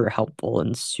super helpful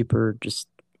and super just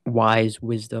wise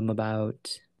wisdom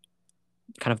about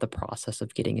kind of the process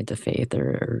of getting into faith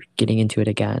or getting into it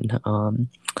again.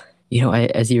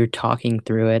 As you were talking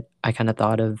through it, I kind of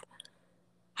thought of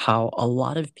how a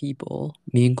lot of people,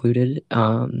 me included,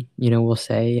 will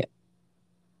say,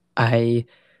 I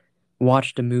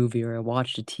watched a movie or I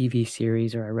watched a TV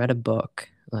series or I read a book,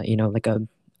 like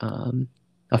um,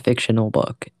 a fictional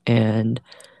book, and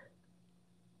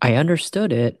I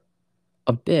understood it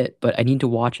a bit, but I need to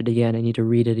watch it again. I need to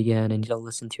read it again. I need to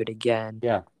listen to it again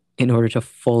Yeah. in order to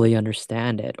fully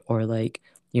understand it. Or like,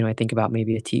 I think about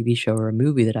maybe a TV show or a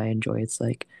movie that I enjoy. It's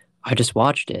like, I just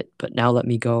watched it, but now let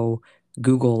me go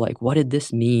Google, like, what did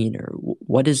this mean? Or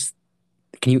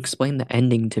can you explain the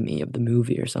ending to me of the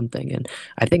movie or something? And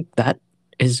I think that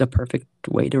is a perfect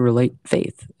way to relate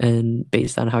faith. And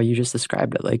based on how you just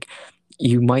described it, like,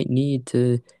 you might need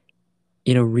to,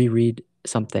 reread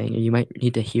something, or you might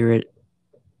need to hear it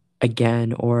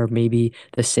again, or maybe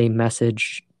the same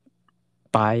message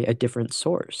by a different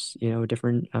source,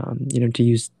 different, to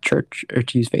use church or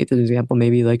to use faith as an example,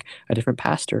 maybe like a different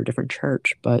pastor, a different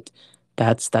church, but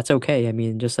that's okay. I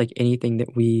mean, just like anything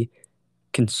that we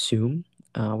consume,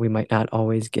 we might not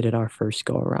always get it our first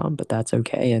go around, but that's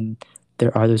okay. And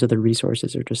there are those other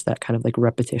resources or just that kind of like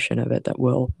repetition of it that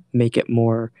will make it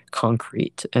more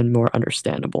concrete and more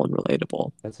understandable and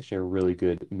relatable. That's actually a really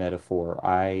good metaphor.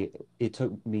 It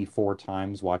took me 4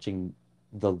 times watching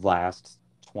the last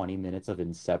 20 minutes of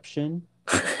Inception,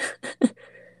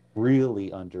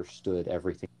 really understood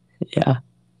everything. Yeah.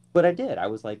 But I did. I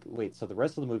was like, wait, so the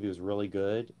rest of the movie was really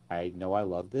good. I know I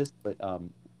love this, but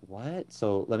what?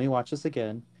 So let me watch this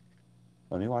again.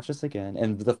 Let me watch this again.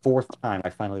 And the fourth time I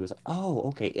finally was like, oh,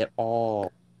 okay, it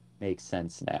all makes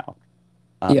sense now.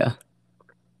 Uh, Yeah.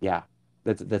 yeah.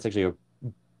 That's actually a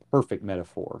perfect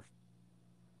metaphor.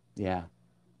 Yeah.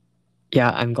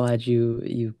 Yeah. I'm glad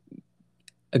you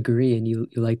agree and you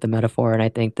like the metaphor. And I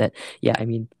think that, yeah, I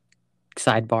mean,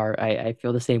 sidebar, I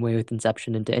feel the same way with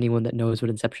Inception. And to anyone that knows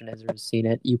what Inception is or has seen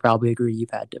it, you probably agree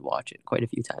you've had to watch it quite a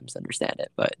few times to understand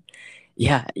it. But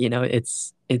yeah,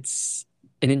 it's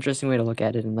an interesting way to look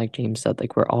at it. And like James said,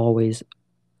 like we're always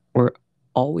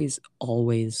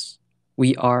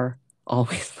we are always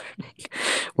learning.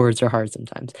 Words are hard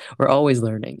sometimes. We're always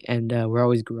learning and we're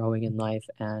always growing in life.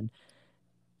 And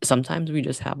sometimes we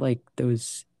just have like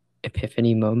those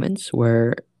epiphany moments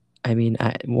where, I mean,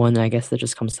 one I guess that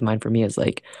just comes to mind for me is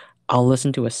like I'll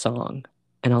listen to a song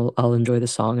and I'll enjoy the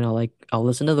song and I'll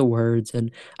listen to the words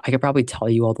and I could probably tell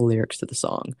you all the lyrics to the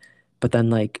song, but then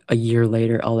like a year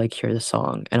later I'll like hear the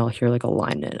song and I'll hear like a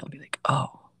line in it and I'll be like,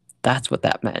 oh, that's what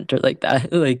that meant, or like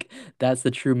that like that's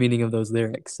the true meaning of those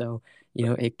lyrics. So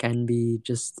it can be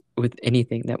just with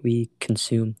anything that we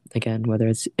consume. Again, whether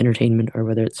it's entertainment or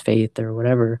whether it's faith or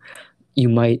whatever, you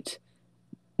might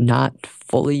not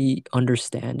fully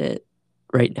understand it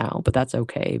right now, but that's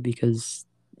okay because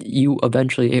you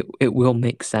eventually it will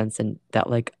make sense and that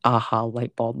like aha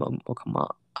light bulb moment will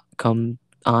come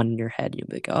on in your head. You'll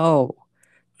be like, oh,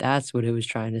 that's what it was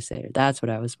trying to say, or that's what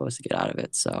I was supposed to get out of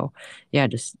it. So yeah,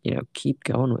 just keep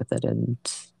going with it and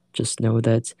just know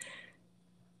that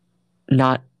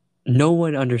not no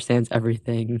one understands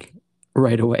everything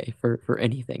right away for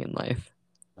anything in life.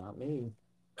 Not me.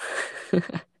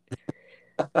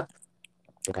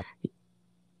 Yeah.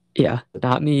 Yeah,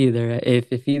 not me either.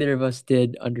 If either of us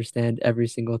did understand every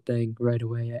single thing right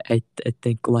away, I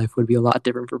think life would be a lot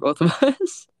different for both of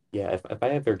us. Yeah, if I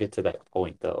ever get to that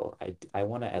point though, I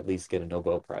want to at least get a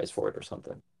Nobel Prize for it or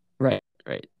something. Right,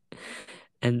 right.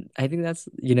 And I think that's,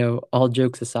 all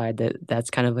jokes aside, that's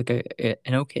kind of like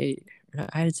an okay,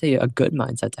 I'd say a good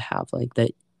mindset to have, like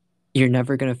that you're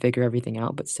never gonna figure everything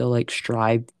out, but still like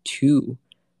strive to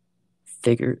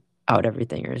figure out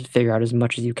everything or figure out as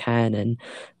much as you can and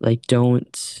like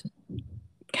don't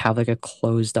have like a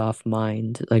closed off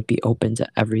mind, like be open to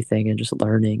everything and just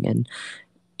learning and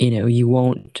you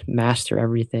won't master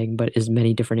everything, but as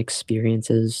many different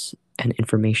experiences and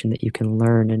information that you can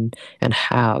learn and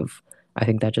have, I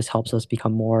think that just helps us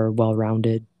become more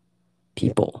well-rounded Yeah.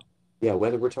 people. Yeah,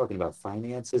 whether we're talking about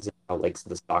finances and how like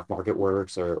the stock market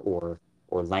works or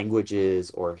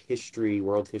languages or history,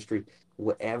 world history,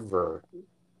 whatever,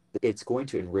 it's going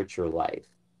to enrich your life.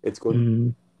 It's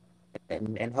going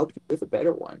Mm, and help you live a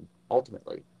better one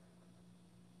ultimately.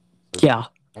 So yeah,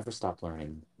 never stop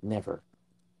learning. Never.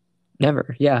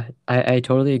 never. Yeah, I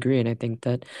totally agree, and I think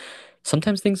that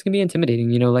sometimes things can be intimidating.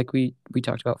 Like we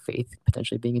talked about faith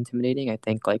potentially being intimidating. I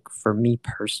think like for me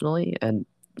personally, and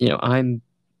I'm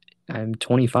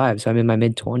 25, so I'm in my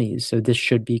mid 20s, so this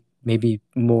should be maybe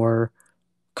more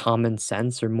common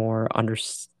sense or more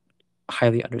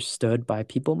highly understood by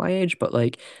people my age, but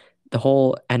like the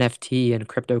whole NFT and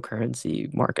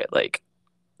cryptocurrency market, like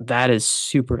that is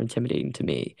super intimidating to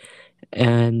me.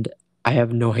 And I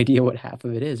have no idea what half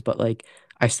of it is, but like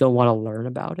I still want to learn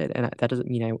about it. And that doesn't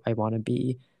mean I want to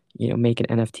be, making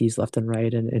NFTs left and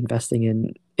right and investing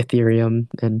in Ethereum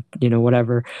and,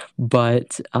 whatever.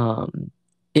 But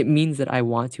it means that I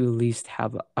want to at least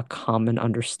have a common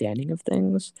understanding of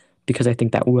things because I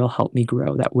think that will help me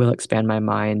grow, that will expand my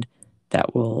mind,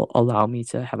 that will allow me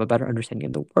to have a better understanding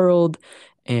of the world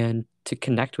and to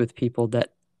connect with people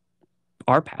that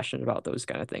are passionate about those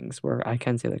kind of things where I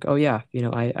can say like, oh yeah,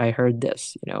 I heard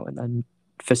this, and then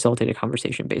facilitate a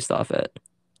conversation based off it.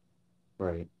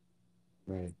 Right.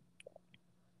 Right.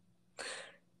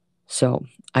 So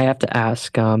I have to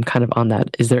ask, kind of on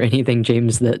that, is there anything,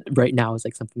 James, that right now is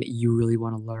like something that you really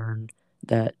want to learn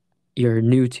that you're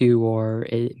new to, or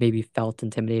it maybe felt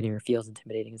intimidating or feels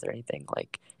intimidating? Is there anything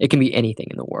like it can be anything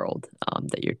in the world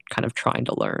that you're kind of trying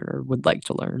to learn or would like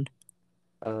to learn?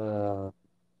 Uh,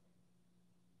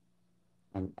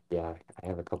 yeah, I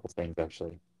have a couple things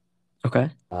actually. Okay.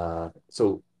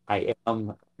 So I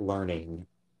am learning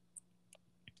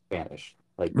Spanish.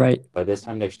 Like Right. by this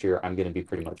time next year, I'm going to be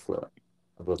pretty much fluent.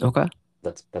 Okay.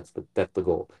 That's the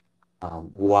goal.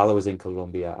 While I was in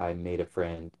Colombia, I made a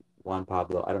friend, Juan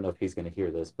Pablo. I don't know if he's going to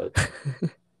hear this, but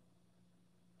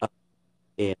and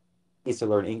he needs to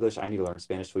learn English. I need to learn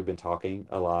Spanish. We've been talking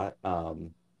a lot.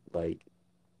 Like,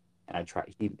 and I try.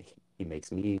 He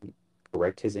makes me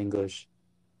correct his English.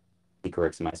 He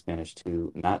corrects my Spanish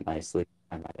too, not nicely.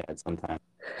 I might add sometimes.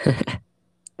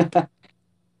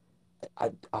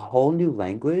 A whole new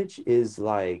language is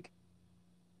like,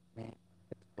 man,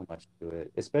 there's so much to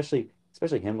it. Especially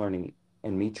him learning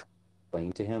and me trying to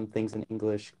explain to him things in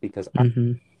English because I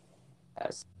Hmm.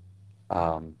 yes.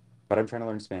 But I'm trying to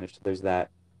learn Spanish. So there's that.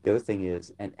 The other thing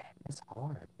is, and it's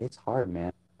hard. It's hard,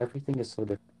 man. Everything is so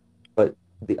different. But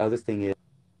the other thing is,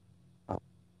 uh,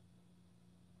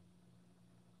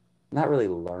 not really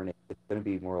learning. It's going to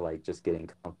be more like just getting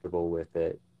comfortable with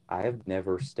it. I have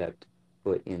never stepped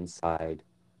foot inside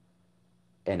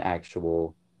an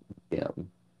actual gym,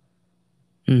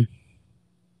 Mm.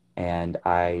 and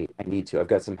I need to. I've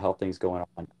got some health things going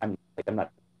on. I'm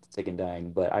not sick and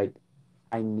dying, but I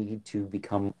need to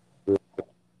become.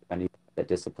 I need that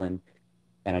discipline,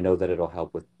 and I know that it'll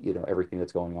help with everything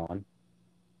that's going on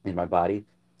in my body.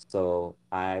 So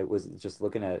I was just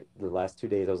looking at the last 2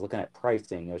 days. I was looking at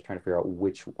pricing. I was trying to figure out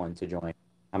which one to join.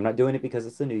 I'm not doing it because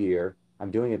it's the new year. I'm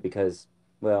doing it because,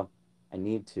 well, I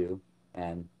need to,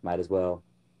 and might as well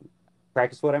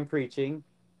practice what I'm preaching,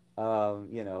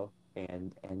 and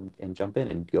jump in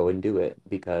and go and do it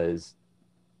because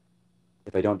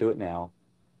If I don't do it now,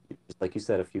 just like you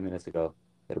said a few minutes ago,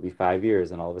 it'll be 5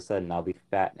 years, and all of a sudden I'll be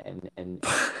fat and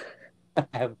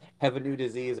have a new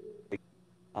disease.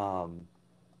 Um,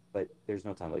 but there's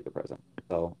no time like the present.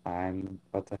 So I'm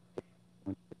about to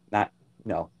not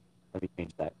no, let me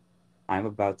change that. I'm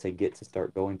about to get to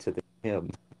start going to the gym.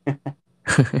 I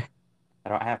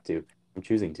don't have to. I'm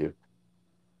choosing to.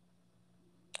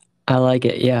 I like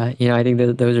it. Yeah, I think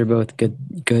that those are both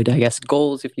good, I guess,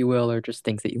 goals, if you will, or just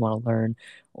things that you want to learn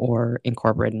or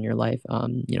incorporate in your life.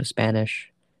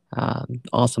 Spanish,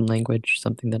 awesome language,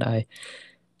 something that I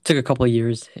took a couple of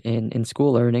years in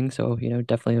school learning. So,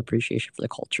 definitely appreciation for the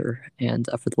culture and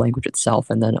for the language itself.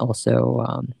 And then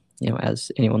also,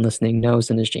 as anyone listening knows,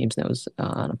 and as James knows,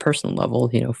 on a personal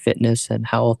level, fitness and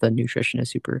health and nutrition is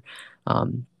super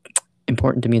um,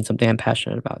 important to me and something I'm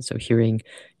passionate about. So hearing,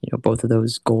 both of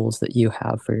those goals that you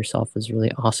have for yourself is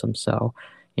really awesome. So,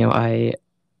 I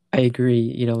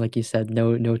agree, like you said,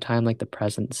 no time like the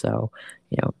present. So,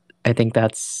 I think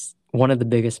that's one of the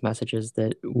biggest messages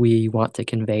that we want to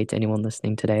convey to anyone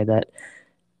listening today, that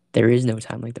there is no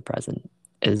time like the present.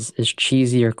 As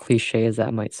cheesy or cliche as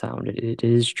that might sound, it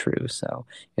is true. So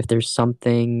if there's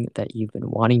something that you've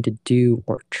been wanting to do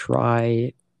or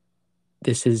try,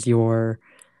 this is your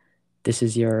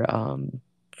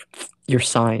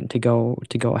sign to go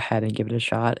ahead and give it a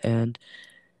shot and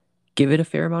give it a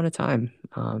fair amount of time.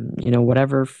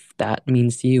 Whatever that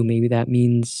means to you. Maybe that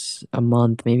means a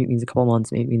month, maybe it means a couple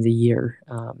months, maybe it means a year.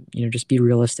 Just be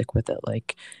realistic with it.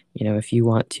 Like, if you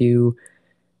want to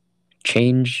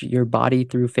change your body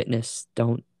through fitness,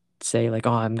 don't say like,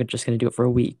 oh, I'm just going to do it for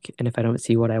a week. And if I don't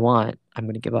see what I want, I'm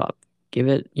going to give up. Give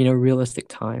it, realistic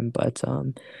time, but,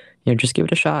 just give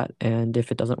it a shot. And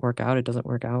if it doesn't work out, it doesn't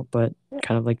work out. But Yeah,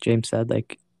 kind of like James said,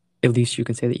 like, at least you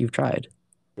can say that you've tried.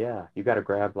 yeah. You got to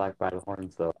grab life by the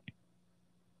horns though,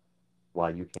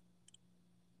 while you can.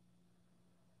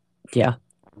 Yeah.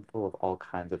 I'm full of all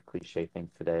kinds of cliche things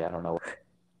today. I don't know.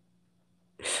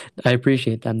 I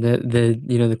appreciate them.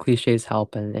 The cliches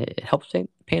help, and it helps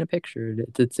paint a picture.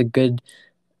 It's a good,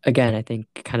 again, I think,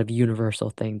 kind of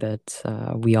universal thing that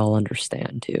we all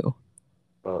understand too.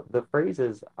 Well, the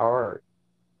phrases are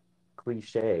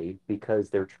cliche because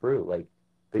they're true. Like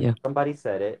Yeah. somebody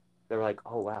said it, they're like,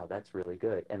 "Oh wow, that's really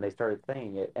good," and they started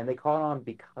saying it, and they caught on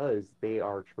because they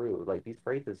are true. Like these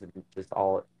phrases didn't just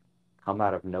all come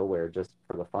out of nowhere just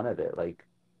for the fun of it. Like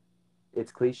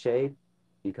it's cliche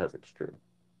because it's true.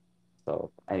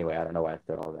 So anyway, I don't know why I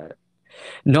said all that.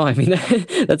 No, I mean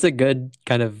that's a good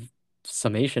kind of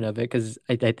summation of it, because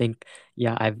I think,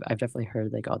 yeah, I've definitely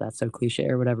heard like, oh, that's so cliche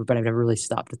or whatever, but I've never really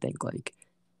stopped to think like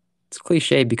it's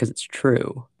cliche because it's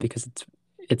true, because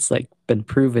it's like been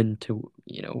proven to,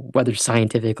 whether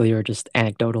scientifically or just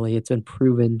anecdotally, it's been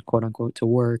proven, quote unquote, to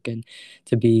work and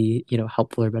to be,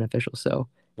 helpful or beneficial. So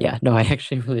Yeah, yeah, no, I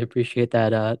actually really appreciate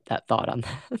that thought on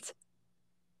that.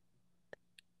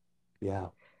 yeah.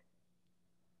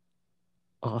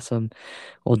 Awesome.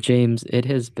 Well, James, it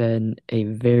has been a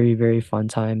very, very fun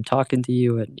time talking to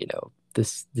you, and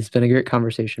this has been a great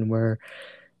conversation where,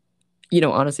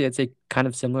 honestly, I'd say kind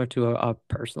of similar to a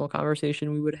personal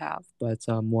conversation we would have, but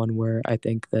one where I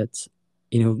think that,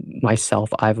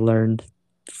 myself, I've learned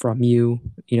from you,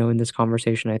 in this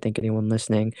conversation. I think anyone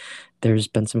listening, there's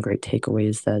been some great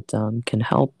takeaways that can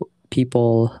help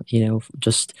people,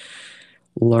 just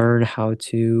learn how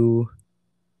to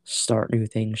start new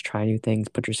things, try new things,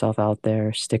 put yourself out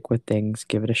there, stick with things,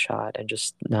 give it a shot, and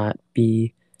just not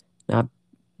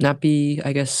not be,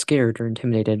 I guess, scared or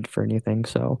intimidated for anything.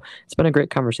 So it's been a great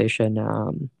conversation.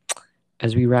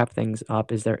 As we wrap things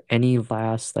up, is there any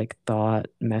last like thought,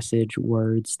 message,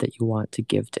 words that you want to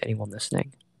give to anyone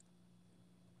listening?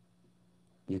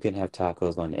 You can have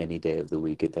tacos on any day of the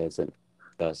week. It doesn't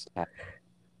just have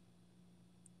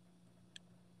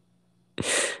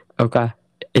Okay.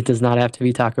 It does not have to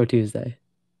be Taco Tuesday. to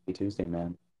be Tuesday,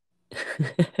 man.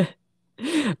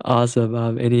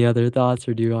 Awesome. Any other thoughts,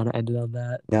 or do you want to end it on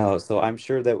that? No, so I'm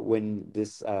sure that when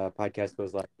this podcast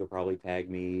goes live, you'll probably tag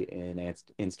me in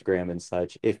Instagram and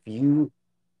such. If you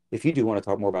do want to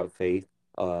talk more about faith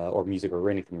or music or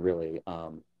anything really,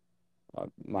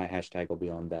 my hashtag will be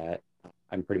on that.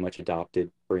 I'm pretty much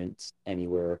adopted Prince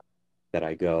anywhere that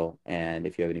I go, and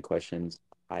if you have any questions,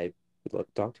 I would love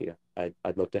to talk to you.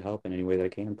 I'd love to help in any way that I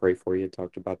can. Pray for you,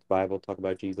 talk about the Bible, talk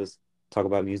about Jesus, talk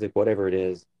about music, whatever it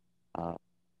is. Uh,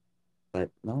 but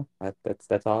no,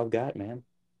 that's all I've got, man.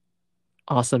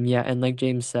 Awesome. Yeah. And like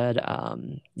James said,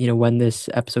 when this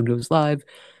episode goes live,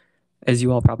 as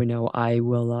you all probably know, I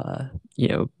will,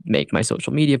 make my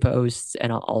social media posts,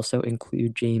 and I'll also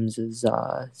include James's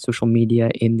social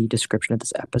media in the description of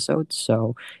this episode.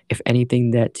 So if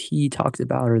anything that he talked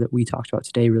about or that we talked about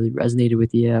today really resonated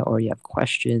with you, or you have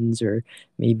questions, or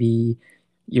maybe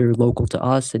you're local to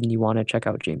us and you want to check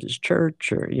out James's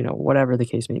church, or whatever the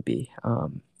case may be,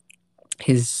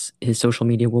 his social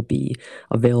media will be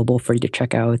available for you to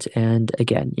check out. And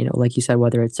again, like you said,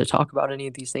 whether it's to talk about any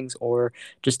of these things or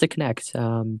just to connect,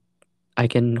 I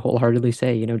can wholeheartedly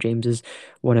say, James is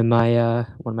one of my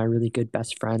really good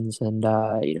best friends, and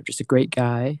just a great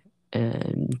guy,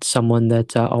 and someone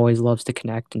that always loves to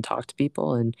connect and talk to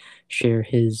people and share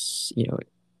his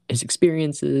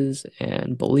experiences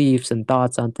and beliefs and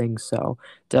thoughts on things. So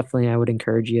definitely, I would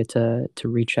encourage you to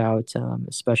reach out,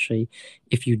 especially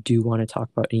if you do want to talk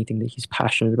about anything that he's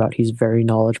passionate about. He's very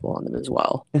knowledgeable on them as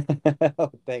well.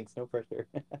 Oh, thanks. No pressure.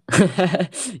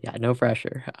 Yeah, no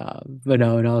pressure. But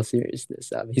no, in all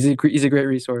seriousness, he's a great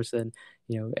resource, and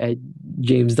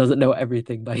James doesn't know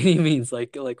everything by any means.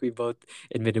 Like we both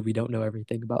admitted, we don't know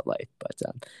everything about life, but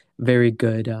very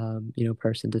good,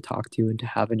 person to talk to and to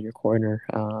have in your corner,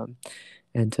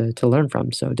 and to learn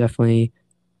from. So definitely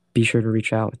be sure to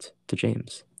reach out to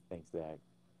James, Thanks, Zach.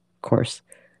 of course.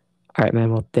 All right,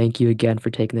 man. Well, thank you again for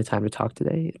taking the time to talk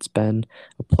today. It's been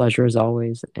a pleasure as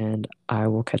always, and I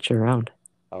will catch you around.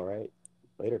 All right.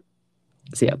 Later.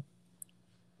 See ya.